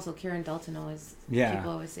 yeah, and also Karen Dalton always, people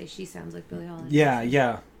always say she sounds like Billie Holiday. Yeah,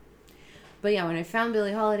 yeah. But yeah, when I found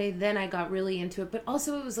Billie Holiday, then I got really into it. But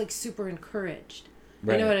also it was like super encouraged.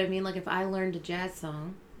 Right. You know what I mean? Like if I learned a jazz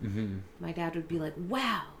song, mm-hmm. my dad would be like,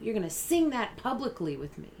 wow, you're going to sing that publicly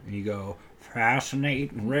with me. And you go,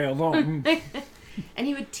 fascinating rhythm. And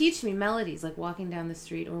he would teach me melodies, like walking down the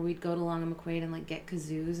street, or we'd go to Long and McQuaid and like get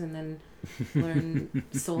kazoos and then learn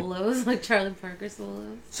solos, like Charlie Parker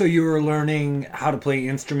solos. So you were learning how to play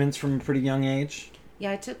instruments from a pretty young age?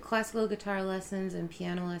 Yeah, I took classical guitar lessons and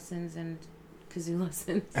piano lessons and kazoo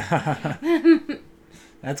lessons.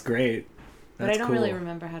 That's great. But I don't really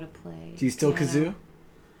remember how to play. Do you still kazoo?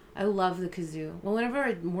 I love the kazoo. Well, whenever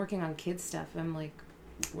I'm working on kid stuff, I'm like,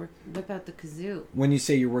 whip out the kazoo. When you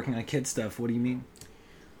say you're working on kid stuff, what do you mean?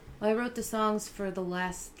 Well, I wrote the songs for the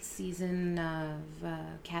last season of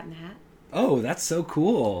Cat in the Hat. Oh, that's so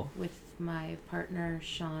cool. With my partner,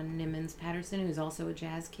 Sean Nimmons Patterson, who's also a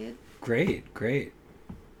jazz kid. Great, great.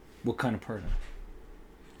 What kind of partner?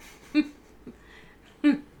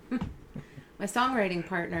 My songwriting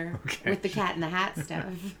partner with the Cat in the Hat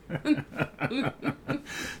stuff.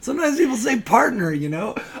 Sometimes people say partner, you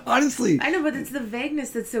know? Honestly. I know, but it's the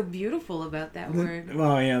vagueness that's so beautiful about that word.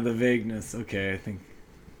 Oh, yeah, the vagueness. Okay, I think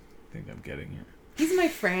I'm getting it. He's my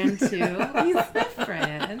friend, too. He's my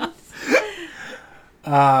friend.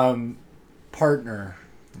 partner.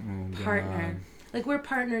 Oh, Partner. God. Like, we're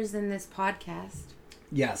partners in this podcast.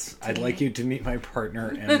 Yes, I'd Today. like you to meet my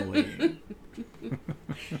partner, Emily.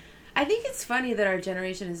 I think it's funny that our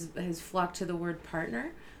generation has flocked to the word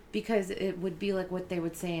partner, because it would be like what they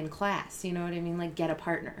would say in class. You know what I mean? Like, get a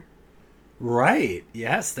partner. Right.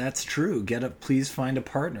 Yes, that's true. Please find a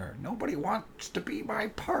partner. Nobody wants to be my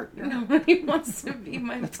partner. Nobody wants to be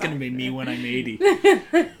my That's going to be me when I'm 80.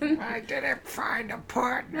 I didn't find a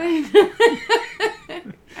partner.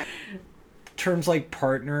 Terms like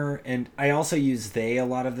partner, and I also use they a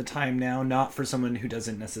lot of the time now, not for someone who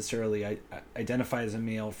doesn't necessarily identify as a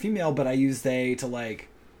male or female, but I use they to, like,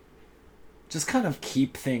 just kind of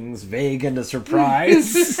keep things vague and a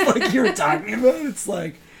surprise. Like you were talking about. It's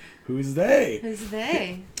like, who's they? Who's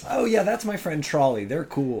they? Oh, yeah, that's my friend Trolley. They're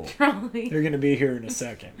cool. Trolley. They're going to be here in a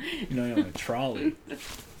second. You know, a Trolley.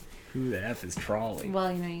 Who the F is Trolley?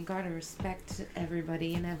 Well, you gotta respect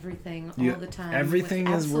everybody and everything You- all the time. Everything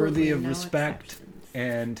with is worthy of absolutely no respect, exceptions.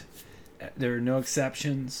 and there are no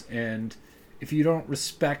exceptions. And if you don't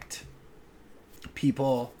respect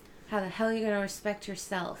people, How the hell are you gonna respect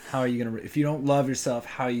yourself? how are you going to... If you don't love yourself,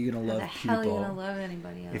 how are you going to How love the hell are you people? gonna love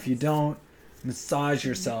anybody else? If you don't massage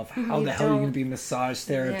yourself, how You the hell are you going don't- to be massage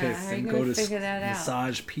Yeah, therapists how are you and gonna go to figure that out?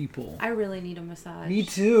 massage people? I really need a massage. Me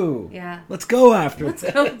too. Yeah. Let's go after Let's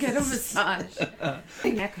this. go get a massage. My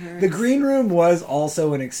neck hurts. The green room was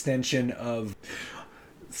also an extension of...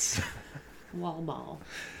 Wall ball.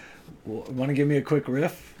 Want to give me a quick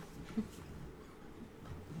riff?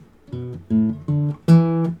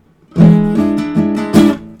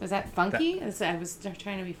 Was that funky? I was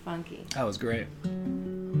trying to be funky. That was great.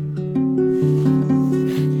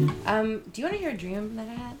 Do you want to hear a dream that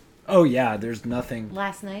I had Oh yeah, there's nothing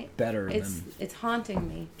last night? better It's haunting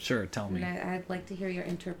me, Sure, tell me. and I'd like to hear your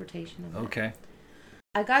interpretation of it. Okay.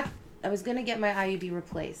 I was gonna get my IUD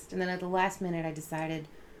replaced, and then at the last minute I decided.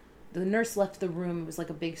 The nurse left the room. It was like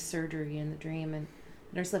a big surgery in the dream, and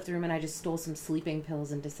the nurse left the room, and I just stole some sleeping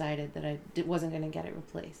pills and decided that I wasn't gonna get it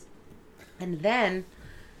replaced. And then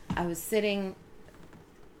I was sitting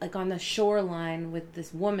like on the shoreline with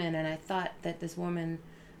this woman, and I thought that this woman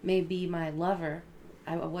may be my lover.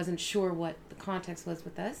 I wasn't sure what the context was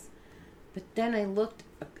with us. But then I looked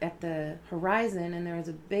at the horizon, and there was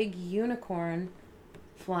a big unicorn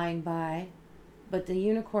flying by, but the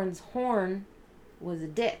unicorn's horn was a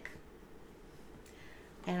dick.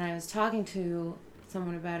 And I was talking to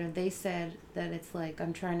someone about it. They said that it's like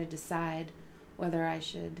I'm trying to decide whether I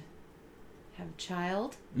should have a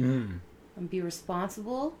child and be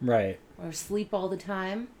responsible, Right. or sleep all the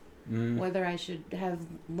time, whether I should have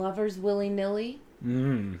lovers willy-nilly,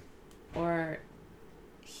 or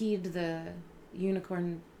heed the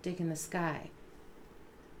unicorn dick in the sky.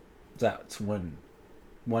 That's one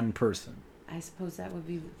person. I suppose that would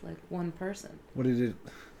be like one person. What did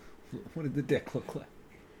the dick look like?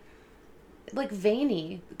 Like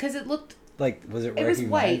veiny, because it looked. Like, was it It was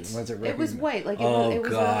white. Was it It was white. Like Oh it was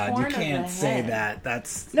a God, horn you of can't the say head. that.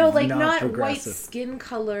 That's No, like not not white progressive. skin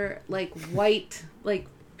color, like white, like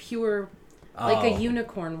pure, like Oh. a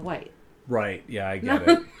unicorn white. Right, yeah, I get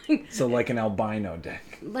it. So like an albino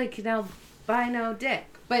dick. Like an albino dick.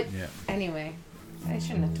 But Yeah. anyway, I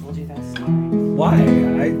shouldn't have told you that story. Why?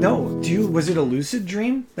 Was it a lucid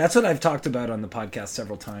dream? That's what I've talked about on the podcast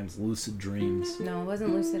several times, lucid dreams. No, it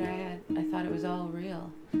wasn't lucid. I thought it was all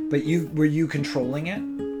real. But were you controlling it?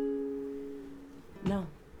 No.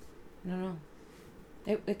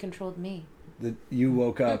 It controlled me. You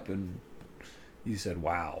woke up and you said,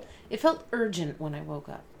 wow. It felt urgent when I woke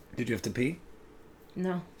up. Did you have to pee?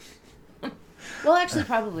 No. Well, actually,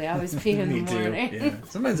 probably. I always pee in the Me too. morning. Yeah.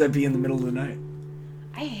 Sometimes I pee in the middle of the night.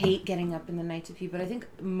 I hate getting up in the night to pee, but I think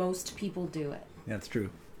most people do it. That's true.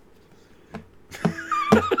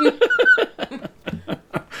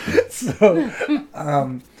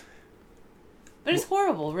 But it's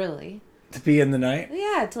horrible, really. To pee in the night?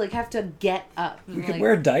 Yeah, to like have to get up. You could like,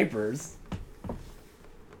 wear diapers.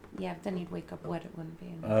 Yeah, but then you'd wake up wet. It wouldn't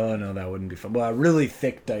be. Oh, no, that wouldn't be fun. Well, a really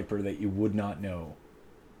thick diaper that you would not know.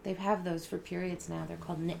 They have those for periods now. They're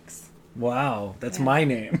called Nicks. Wow, that's Yeah. my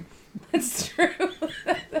name. That's true.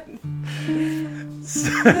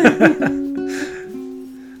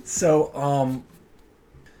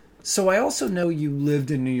 So I also know you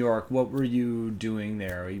lived in New York. What were you doing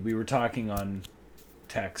there? We were talking on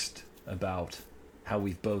text about how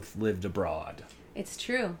we've both lived abroad. It's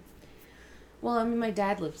true. Well, I mean, my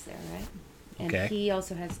dad lives there, right? And Okay. he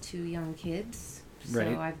also has 2 young kids. So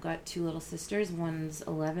Right. I've got 2 little sisters. One's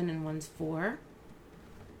 11 and one's 4.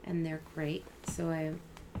 And they're great.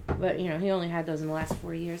 But, he only had those in the last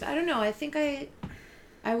 4 years. I don't know. I think I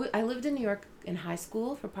lived in New York in high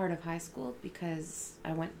school, for part of high school, because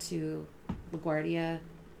I went to LaGuardia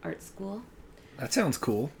Art School. That sounds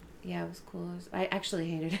cool. Yeah, it was cool. I actually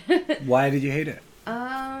hated it. Why did you hate it?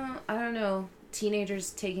 I don't know.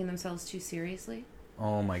 Teenagers taking themselves too seriously.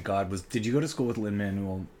 Oh my God! Did you go to school with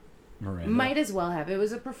Lin-Manuel Miranda? Might as well have. It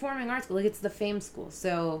was a performing arts school. Like, it's the Fame School.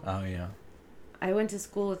 So Oh yeah. I went to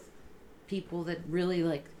school with people that really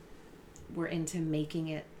like were into making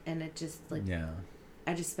it, and it just like Yeah.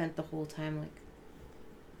 I just spent the whole time like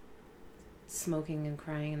smoking and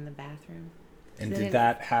crying in the bathroom. And Then did it-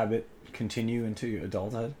 that habit continue into your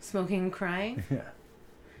adulthood? Smoking and crying, Yeah.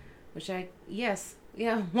 which yes,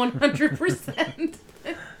 yeah, 100%.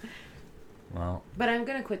 Well, But I'm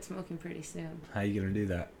gonna quit smoking pretty soon. how are you gonna do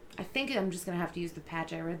that? I think I'm just gonna have to use the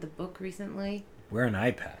patch. I read the book recently. Wear an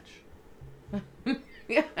eye patch.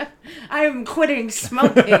 Yeah, I'm quitting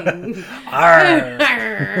smoking.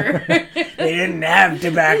 Arr! They didn't have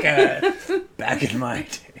tobacco back in my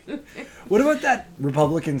day. What about that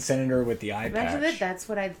Republican senator with the eye Imagine patch? that's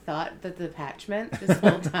what I thought that the patch meant this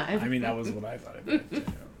whole time. I mean, that was what I thought it meant. Too.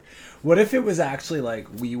 What if it was actually like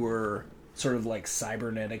we were sort of like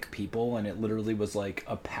cybernetic people, and it literally was like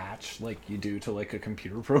a patch, like you do to like a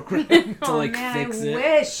computer program to Oh, like man, fix I it?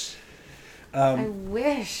 wish. I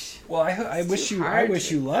wish. Well, I wish too you hard wish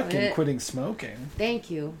to you luck in quit. quitting smoking.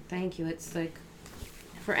 Thank you. It's like,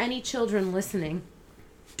 for any children listening,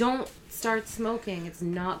 don't start smoking. It's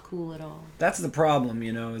not cool at all. That's the problem,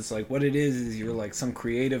 you know. It's like what it is you're like some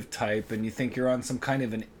creative type, and you think you're on some kind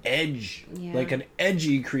of an edge, Yeah. like an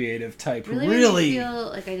edgy creative type. Really made me feel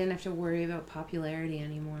like I didn't have to worry about popularity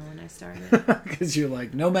anymore when I started. Because you're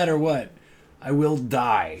like, no matter what, I will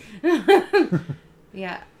die.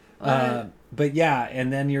 Yeah. But yeah,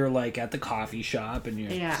 and then you're like at the coffee shop and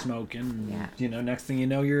you're Yeah. smoking. And, Yeah. You know, next thing you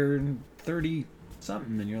know, you're 30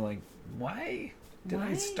 something, and you're like, why did I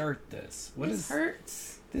Why? start this? This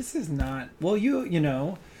hurts. This is not. Well, you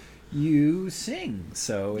know, you sing,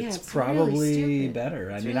 so Yeah, it's it's really probably stupid. better.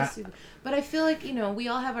 It's I mean, really stupid. But I feel like, we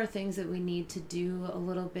all have our things that we need to do a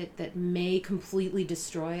little bit that may completely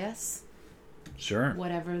destroy us, sure.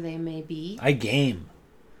 whatever they may be. I game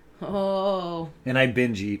Oh, and I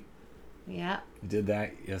binge eat. yeah, I did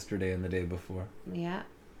that yesterday and the day before. yeah.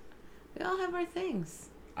 We all have our things.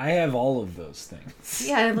 I have all of those things.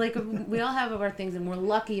 Yeah, like we all have our things, and we're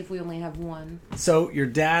lucky if we only have one. So your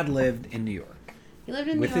dad lived in New York. He lived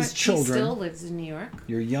in With New York. his children. He still lives in New York.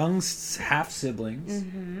 Your young half siblings.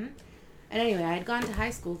 Mm-hmm. And anyway, I had gone to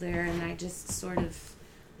high school there, and I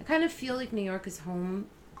kind of feel like New York is home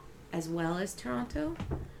as well as Toronto.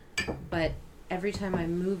 But every time I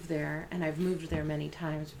move there, and I've moved there many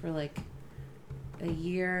times for like a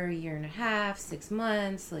year and a half, 6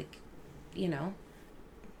 months, like,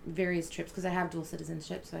 various trips, because I have dual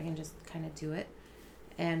citizenship, so I can just kind of do it.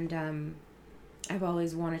 And I've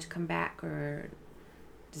always wanted to come back,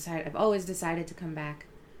 I've always decided to come back.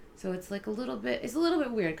 So it's like a little bit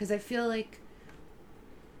weird, because I feel like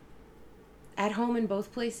at home in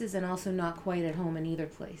both places and also not quite at home in either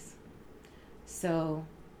place. So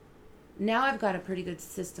now I've got a pretty good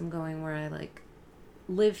system going where I like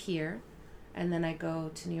live here and then I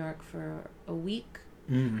go to New York for a week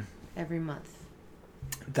every month.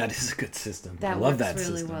 That is a good system. That I love works that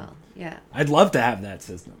really system. well. Yeah. I'd love to have that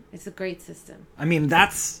system. It's a great system. I mean, I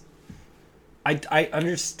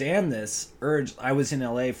understand this urge. I was in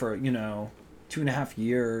LA for, 2.5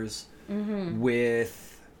 years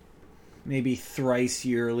with maybe thrice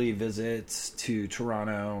yearly visits to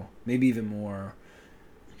Toronto, maybe even more.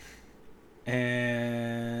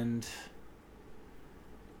 And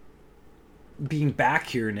being back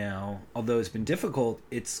here now, although it's been difficult,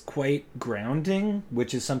 it's quite grounding,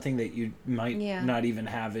 which is something that you might not even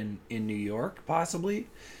have in New York, possibly.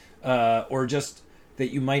 Or just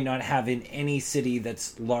that you might not have in any city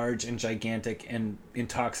that's large and gigantic and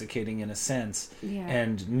intoxicating in a sense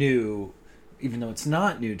and new, even though it's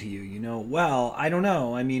not new to you. Well, I don't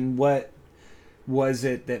know. I mean, what was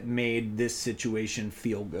it that made this situation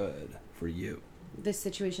feel good for you? This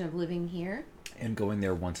situation of living here? And going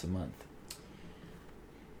there once a month.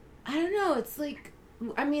 I don't know. It's like,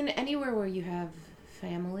 anywhere where you have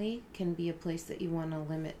family can be a place that you want to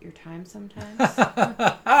limit your time sometimes.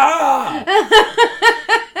 I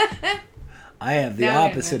have the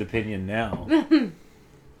opposite opinion now.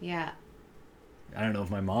 Yeah. I don't know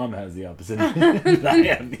if my mom has the opposite opinion, but I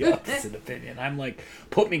have the opposite opinion. I'm like,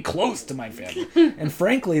 put me close to my family. And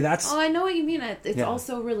frankly, that's... Oh, I know what you mean. It's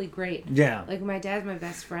also really great. Yeah. Like, my dad's my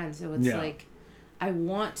best friend, so it's like, I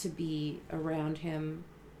want to be around him.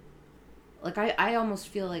 Like, I almost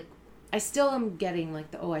feel like I still am getting like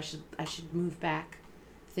I should move back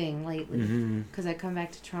thing lately. Because I come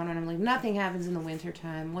back to Toronto and I'm like, nothing happens in the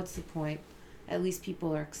wintertime. What's the point? At least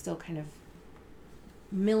people are still kind of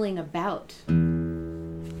milling about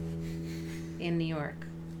in New York.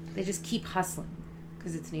 They just keep hustling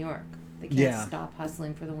because it's New York. They can't stop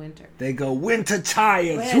hustling for the winter. They go, winter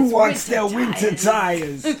tires. Who wants their winter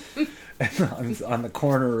tires? on the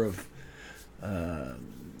corner of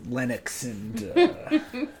Lenox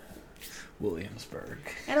and Williamsburg.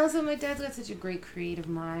 And also, my dad's got such a great creative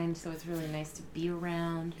mind, so it's really nice to be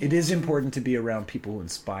around. It is important to be around people who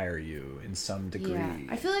inspire you in some degree. Yeah,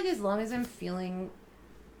 I feel like as long as I'm feeling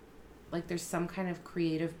like there's some kind of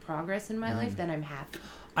creative progress in my life, then I'm happy.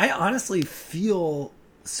 I honestly feel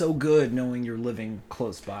so good knowing you're living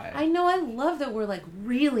close by. I know. I love that we're like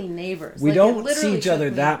really neighbors. We like, don't see each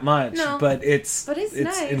other that much, no, but it's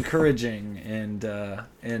nice. encouraging and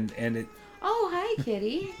it. Oh, hi,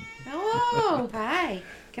 kitty. Oh, hi.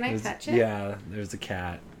 Can I touch it? Yeah, there's a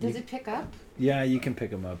cat. Does it pick up? Yeah, you can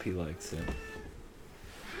pick him up. He likes it.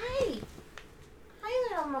 Hi.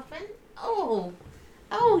 Hi, little muffin. Oh,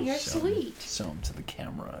 you're sweet. Show him to the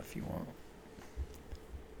camera if you want.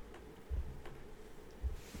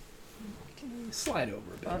 Slide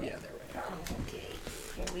over a bit. Okay. Yeah, there we go. Okay,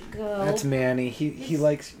 here we go. That's Manny. He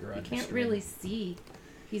likes your You can't really see.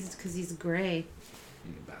 Because he's gray.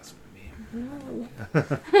 You can pass him No.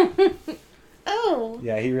 Oh. to me.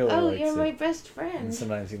 Yeah, he really likes it. Oh, you're my best friend. And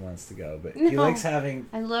sometimes he wants to go, but No. he likes having.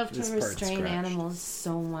 I love to this part restrain scratched. animals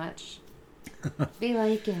so much. They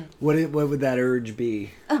like it. What would that urge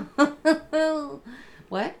be?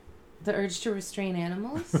 What? The urge to restrain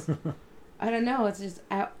animals? I don't know. It's just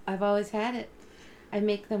I've always had it. I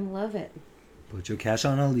make them love it. Put your cat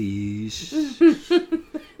on a leash.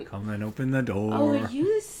 Come and open the door. Oh, are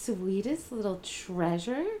you the sweetest little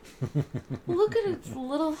treasure? Look at its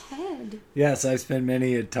little head. Yes, I spend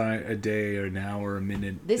many a day or an hour, a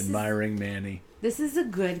minute admiring Manny. This is a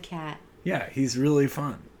good cat. Yeah, he's really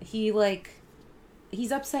fun. He's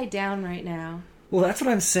upside down right now. Well, that's what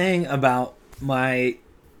I'm saying about my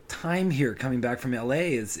time here coming back from LA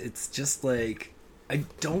is it's just like I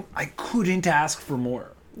couldn't ask for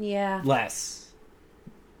more. Yeah. Less.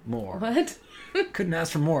 More. What? Couldn't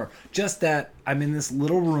ask for more. Just that I'm in this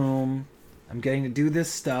little room. I'm getting to do this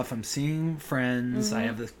stuff. I'm seeing friends. I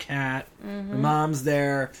have this cat. My mom's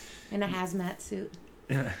there. In a hazmat suit.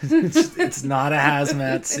 It's not a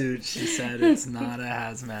hazmat suit, she said. It's not a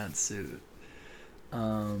hazmat suit.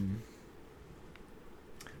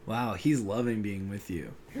 Wow, he's loving being with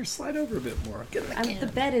you. Here, slide over a bit more. Get in the can. The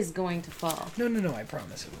bed is going to fall. No, I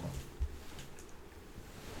promise it won't.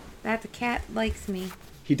 That the cat likes me.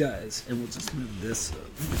 He does, and we'll just move this up.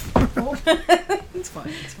 It's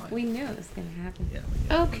fine. We knew it was going to happen. Yeah, we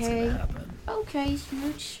knew Okay. it was gonna happen. Okay,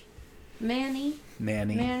 Smooch. Manny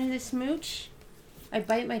the Smooch. I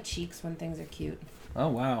bite my cheeks when things are cute. Oh,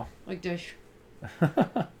 wow. Like this.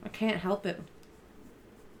 I can't help it.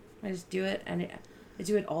 I just do it, and I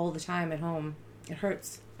do it all the time at home. It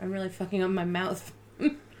hurts. I'm really fucking up my mouth.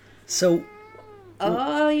 So,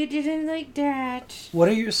 Oh, you didn't like that. what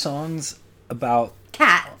are your songs about?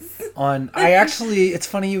 Cats. It's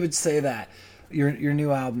funny you would say that. Your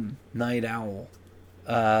new album, Night Owl.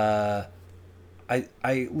 I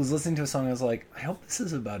was listening to a song, I was like, I hope this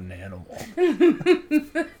is about an animal.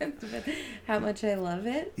 How much I love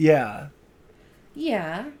it? Yeah.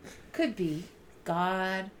 Yeah. Could be.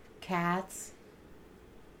 God, cats,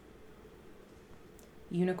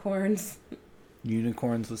 unicorns.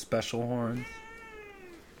 Unicorns with special horns.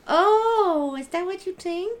 Oh, is that what you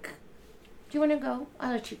think? Do you want to go?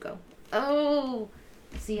 I'll let you go. Oh.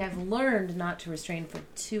 See, I've learned not to restrain for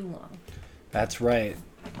too long. That's right.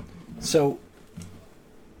 So,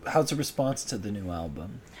 how's the response to the new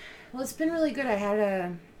album? Well, it's been really good. I had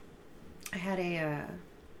a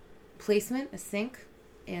placement, a sync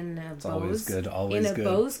in It's Bose. always good, always in a good.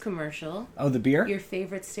 Bose commercial. Oh, the beer? Your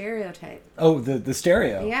favorite stereotype. Oh, the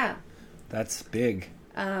stereo. Yeah. That's big.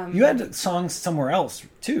 You had songs somewhere else,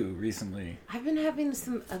 too, recently. I've been having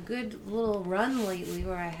a good little run lately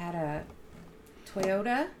where I had a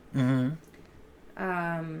Toyota. Mm-hmm.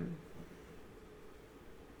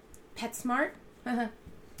 PetSmart.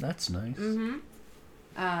 That's nice.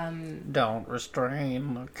 Mm-hmm. Don't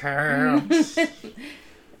restrain the cats.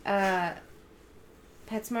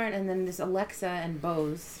 PetSmart, and then this Alexa and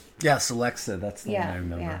Bose. Yes, Alexa. That's the one I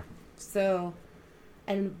remember. Yeah. So,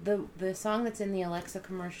 and the song that's in the Alexa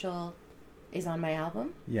commercial is on my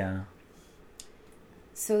album. Yeah.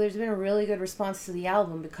 So there's been a really good response to the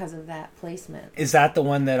album because of that placement. Is that the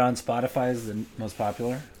one that on Spotify is the most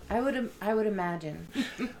popular? I would imagine.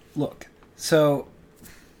 Look, so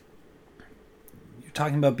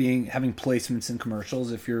talking about having placements in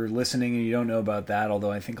commercials. If you're listening and you don't know about that,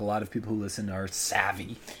 although I think a lot of people who listen are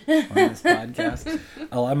savvy on this podcast.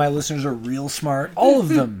 A lot of my listeners are real smart. All of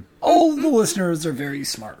them. All of the listeners are very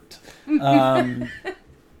smart. A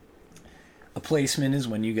placement is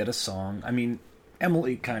when you get a song. I mean,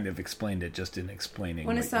 Emily kind of explained it just in explaining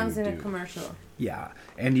when a what song's you in do. a commercial. Yeah,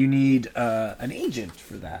 and you need an agent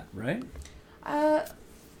for that, right? I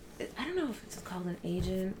don't know if it's called an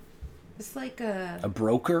agent. It's like A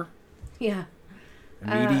broker, yeah.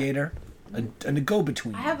 a mediator, a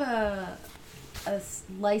go-between. I have a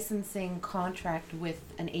licensing contract with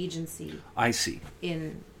an agency I see.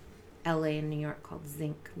 in LA and New York called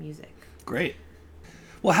Zinc Music. Great.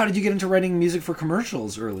 Well, how did you get into writing music for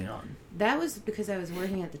commercials early on? That was because I was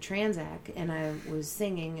working at the Transac and I was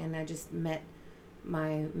singing, and I just met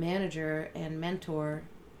my manager and mentor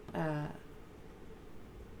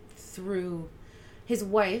through his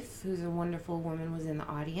wife, who's a wonderful woman, was in the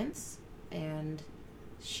audience, and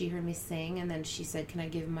she heard me sing, and then she said, "Can I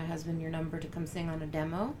give my husband your number to come sing on a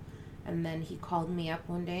demo?" And then he called me up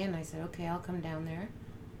one day, and I said, "Okay, I'll come down there."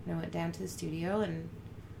 And I went down to the studio, and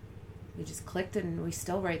we just clicked, and we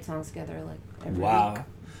still write songs together like every week.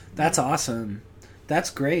 That's awesome. That's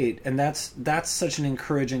great, and that's such an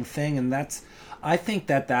encouraging thing, and I think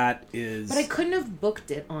that is. But I couldn't have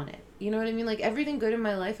booked it on it. You know what I mean? Like, everything good in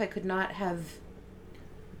my life, I could not have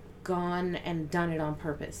gone and done it on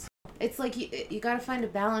purpose. It's like you got to find a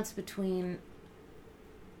balance between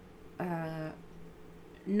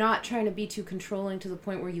not trying to be too controlling to the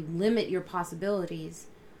point where you limit your possibilities,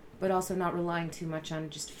 but also not relying too much on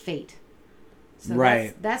just fate. So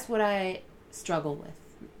right. That's what I struggle with,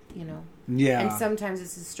 you know? Yeah. And sometimes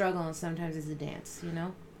it's a struggle and sometimes it's a dance, you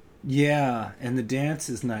know? Yeah, and the dance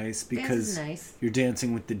is nice because nice. You're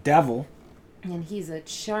dancing with the devil. And he's a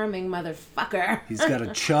charming motherfucker. He's got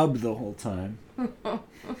a chub the whole time.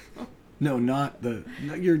 No, not the...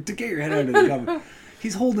 No, to get your head out of the gutter.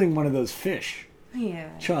 He's holding one of those fish.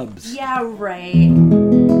 Yeah. Chubs. Yeah, right.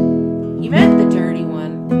 You meant the dirty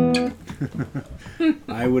one.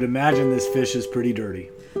 I would imagine this fish is pretty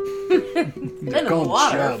dirty. Been in the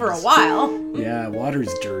water for a while. Yeah,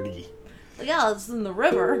 water's dirty. Yeah, it's in the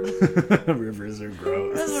river. Rivers are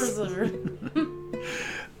gross. Rivers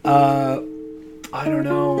are... I don't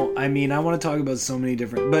know. I mean, I want to talk about so many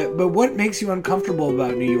different... But what makes you uncomfortable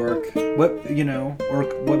about New York?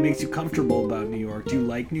 What makes you comfortable about New York? Do you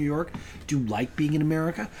like New York? Do you like being in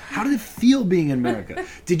America? How did it feel being in America?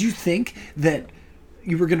 Did you think that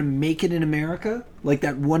you were going to make it in America? Like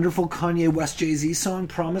that wonderful Kanye West Jay-Z song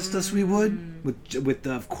promised us we would? With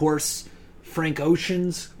of course, Frank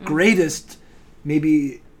Ocean's greatest...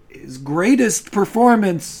 Maybe his greatest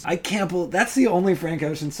performance. I can't believe... That's the only Frank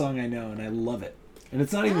Ocean song I know, and I love it. And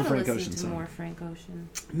it's not even Frank Ocean song. More Frank Ocean.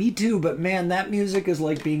 Me too, but man, that music is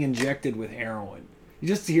like being injected with heroin. You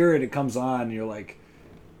just hear it, it comes on, and you're like,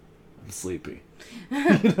 I'm sleepy.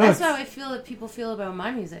 That's how I feel that people feel about my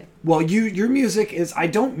music. Well, your music is... I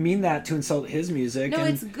don't mean that to insult his music. No,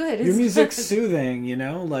 and it's good. Your music's soothing, you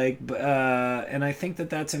know? And I think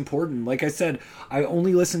that's important. Like I said, I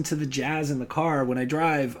only listen to the jazz in the car when I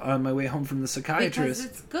drive on my way home from the psychiatrist. Because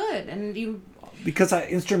it's good, and Because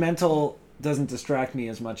instrumental doesn't distract me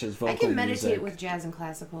as much as vocal music. I can meditate with jazz and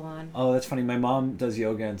classical on. Oh, that's funny. My mom does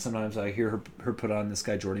yoga, and sometimes I hear her put on this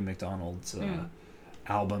guy Jordy McDonald's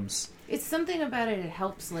albums. It's something about it. It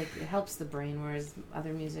helps the brain, whereas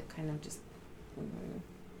other music kind of just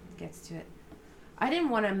gets to it. I didn't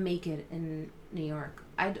want to make it in New York.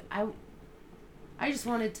 I just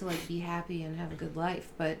wanted to be happy and have a good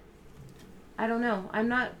life, but I don't know.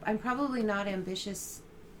 I'm probably not ambitious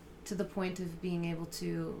to the point of being able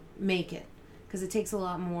to make it, because it takes a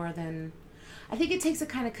lot more than... I think it takes a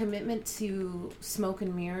kind of commitment to smoke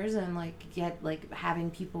and mirrors and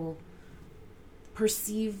having people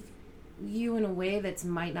perceive you in a way that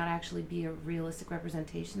might not actually be a realistic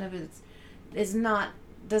representation of it. Does not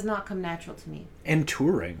come natural to me. And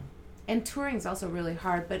touring is also really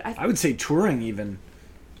hard, but I would say touring even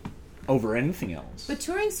over anything else. But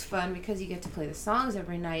touring's fun because you get to play the songs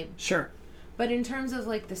every night. Sure. But in terms of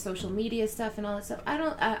the social media stuff and all that stuff, I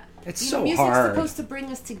don't... it's so music's hard. Supposed to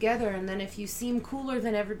bring us together, and then if you seem cooler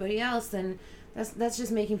than everybody else, then that's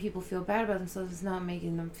just making people feel bad about themselves. It's not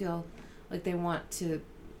making them feel like they want to...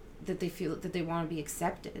 that they feel that they want to be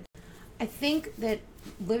accepted. I think that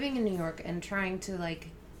living in New York and trying to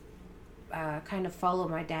kind of follow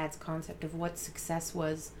my dad's concept of what success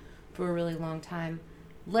was for a really long time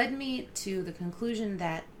led me to the conclusion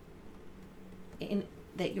that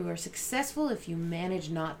that you are successful if you manage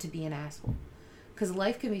not to be an asshole. Because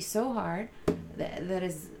life can be so hard that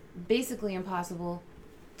is basically impossible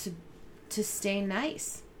to stay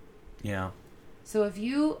nice. Yeah. So if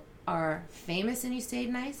you are famous and you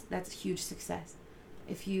stayed nice, that's a huge success.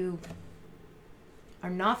 If you are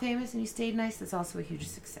not famous and you stayed nice, that's also a huge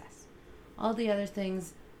success. All the other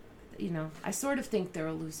things, I sort of think they're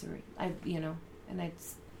illusory. And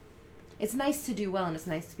it's nice to do well, and it's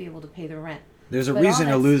nice to be able to pay the rent. There's a But reason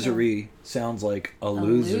all that illusory sounds like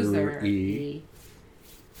illusory.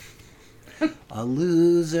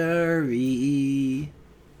 Illusory.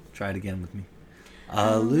 Try it again with me.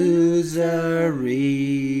 Illusory.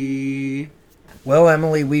 Well,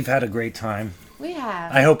 Emily, we've had a great time. We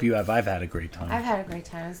have. I hope you have. I've had a great time. I've had a great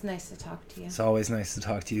time. It's nice to talk to you. It's always nice to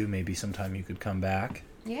talk to you. Maybe sometime you could come back.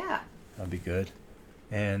 Yeah. That'd be good.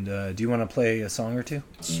 And do you want to play a song or two?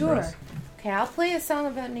 Sure. Okay, I'll play a song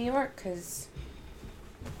about New York because,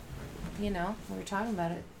 we were talking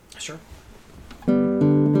about it. Sure.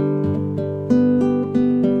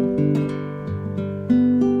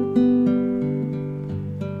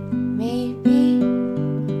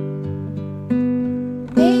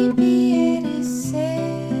 Maybe it is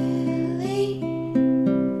silly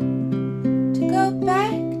to go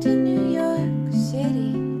back to New York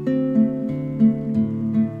City,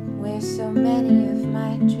 where so many of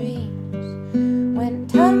my dreams went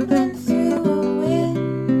tumbling through a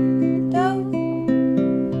window,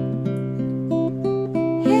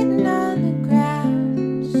 hitting on the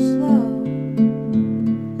ground slow,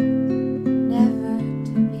 never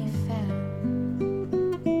to be found.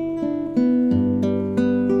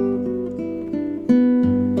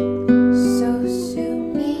 So sue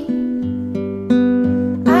me,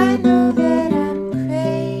 I know that I'm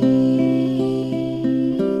crazy,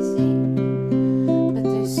 but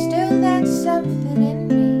there's still that something in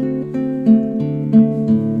me,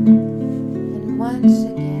 and once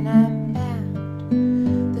again I'm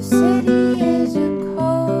bound. The city is a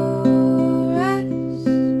chorus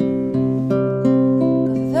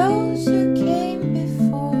of those who came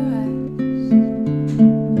before us,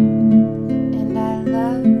 and I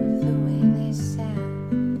love the way they sound.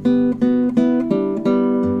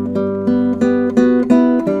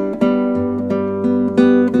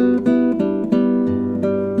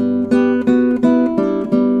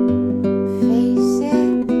 Face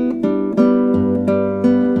it,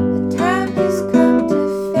 the time has come to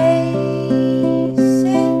face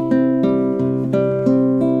it.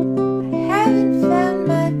 I haven't found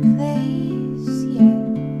my place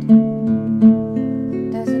yet.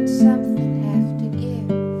 Doesn't something have to give?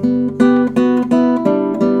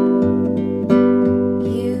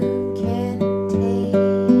 You can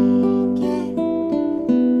take it.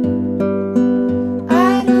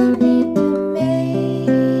 I don't need to make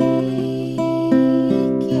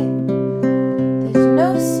it. There's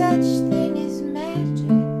no such thing as magic,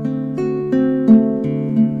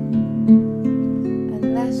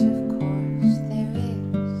 unless of course there is.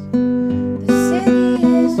 The city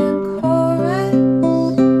is a chorus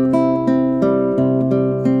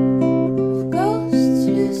of ghosts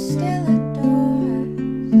who still adore us,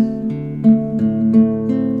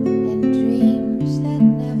 and dreams that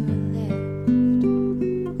never lived.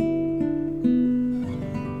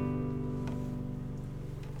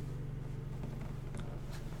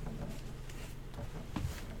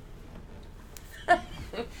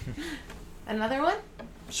 Another one?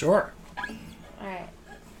 Sure. All right.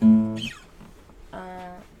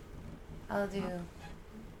 I'll do.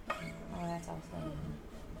 Oh, that's also.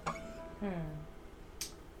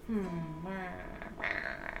 I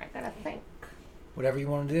gotta think. Whatever you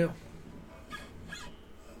want to do.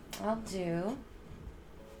 I'll do.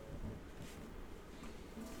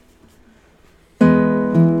 I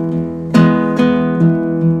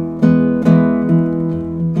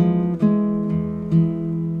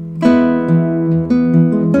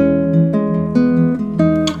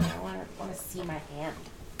want to see my hand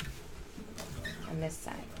on this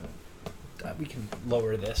side. We can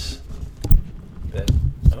lower this.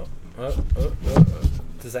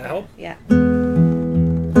 Does that help? Yeah.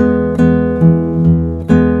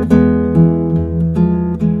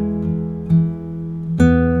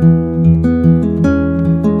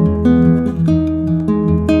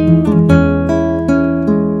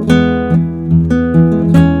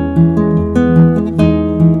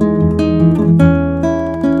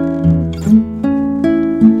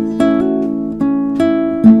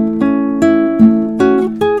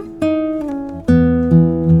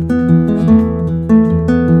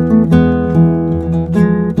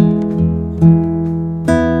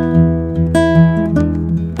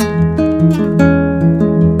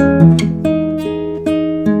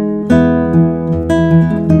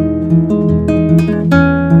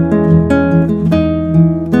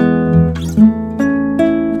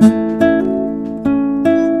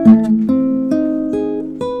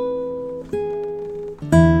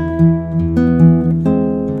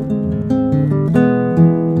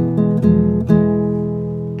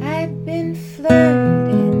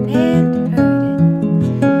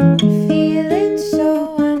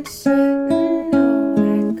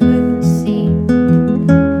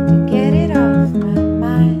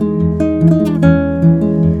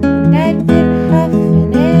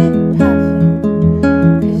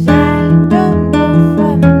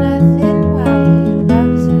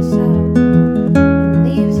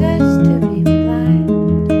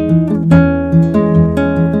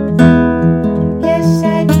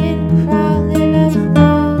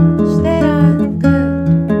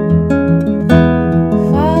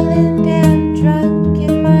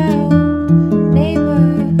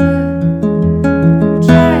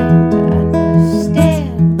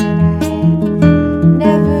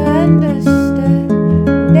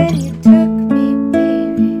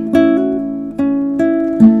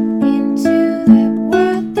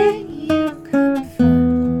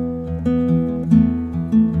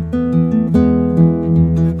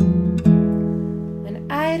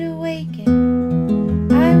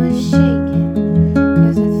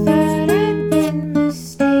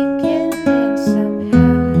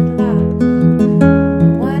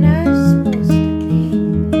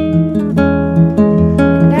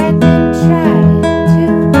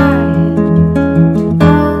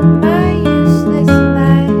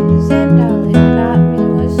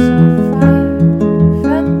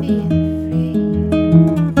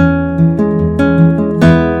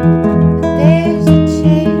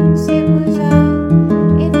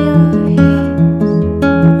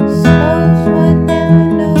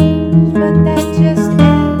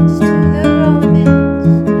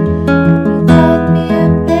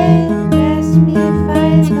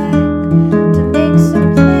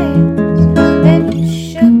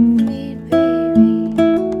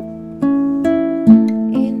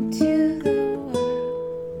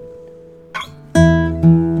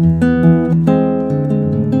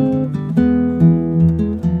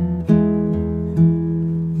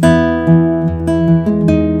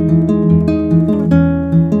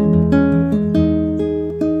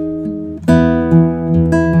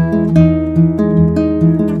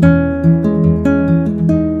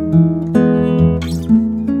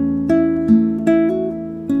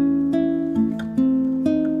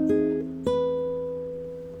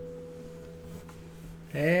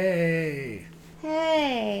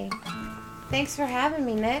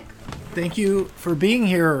 Thank you for being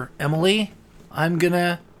here, Emily. I'm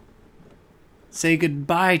gonna say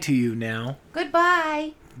goodbye to you now.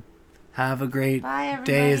 Goodbye. Have a great Bye,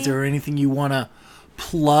 everybody. day. Is there anything you want to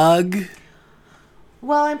plug?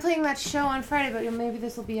 Well, I'm playing that show on Friday, but maybe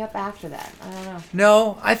this will be up after that. I don't know.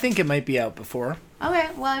 No, I think it might be out before. Okay,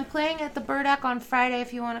 well, I'm playing at the Burdock on Friday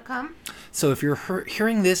if you want to come. So if you're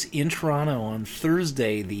hearing this in Toronto on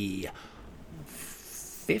Thursday, the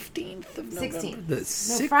 15th of November?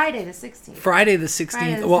 16th. Friday the 16th. Friday the 16th.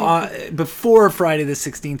 Friday the well, 16th. Before Friday the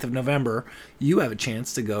 16th of November, you have a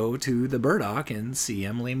chance to go to the Burdock and see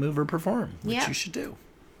Emily Mover perform, which Yep. you should do.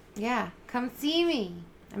 Yeah, come see me.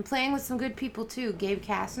 I'm playing with some good people, too. Gabe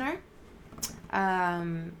Kastner,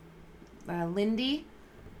 Lindy,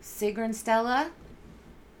 Sigrun Stella.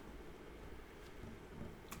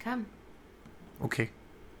 Come. Okay.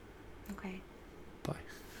 Okay. Bye.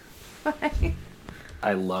 Bye.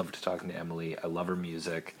 I loved talking to Emily. I love her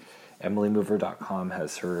music. EmilyMover.com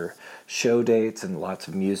has her show dates and lots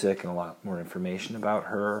of music and a lot more information about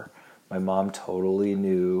her. My mom totally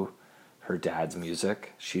knew her dad's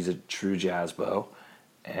music. She's a true jazz beau.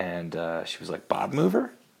 And she was like, Bob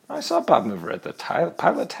Mover? I saw Bob Mover at the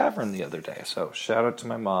Pilot Tavern the other day. So shout out to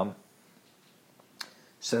my mom.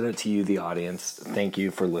 Shout out to you, the audience. Thank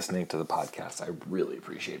you for listening to the podcast. I really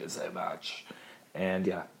appreciate it so much. And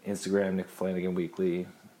yeah, Instagram, Nick Flanagan Weekly,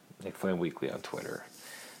 Nick Flanagan Weekly on Twitter.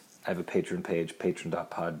 I have a Patreon page,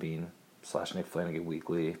 patreon.podbean/Nick Flanagan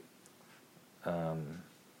Weekly. Yeah.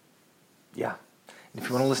 And if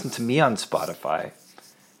you want to listen to me on Spotify,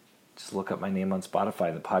 just look up my name on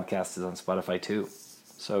Spotify. The podcast is on Spotify too.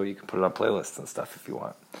 So you can put it on playlists and stuff if you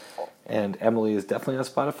want. And Emily is definitely on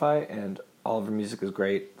Spotify, and all of her music is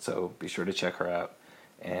great, so be sure to check her out.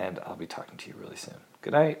 And I'll be talking to you really soon.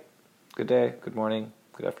 Good night, good day, good morning,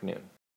 good afternoon.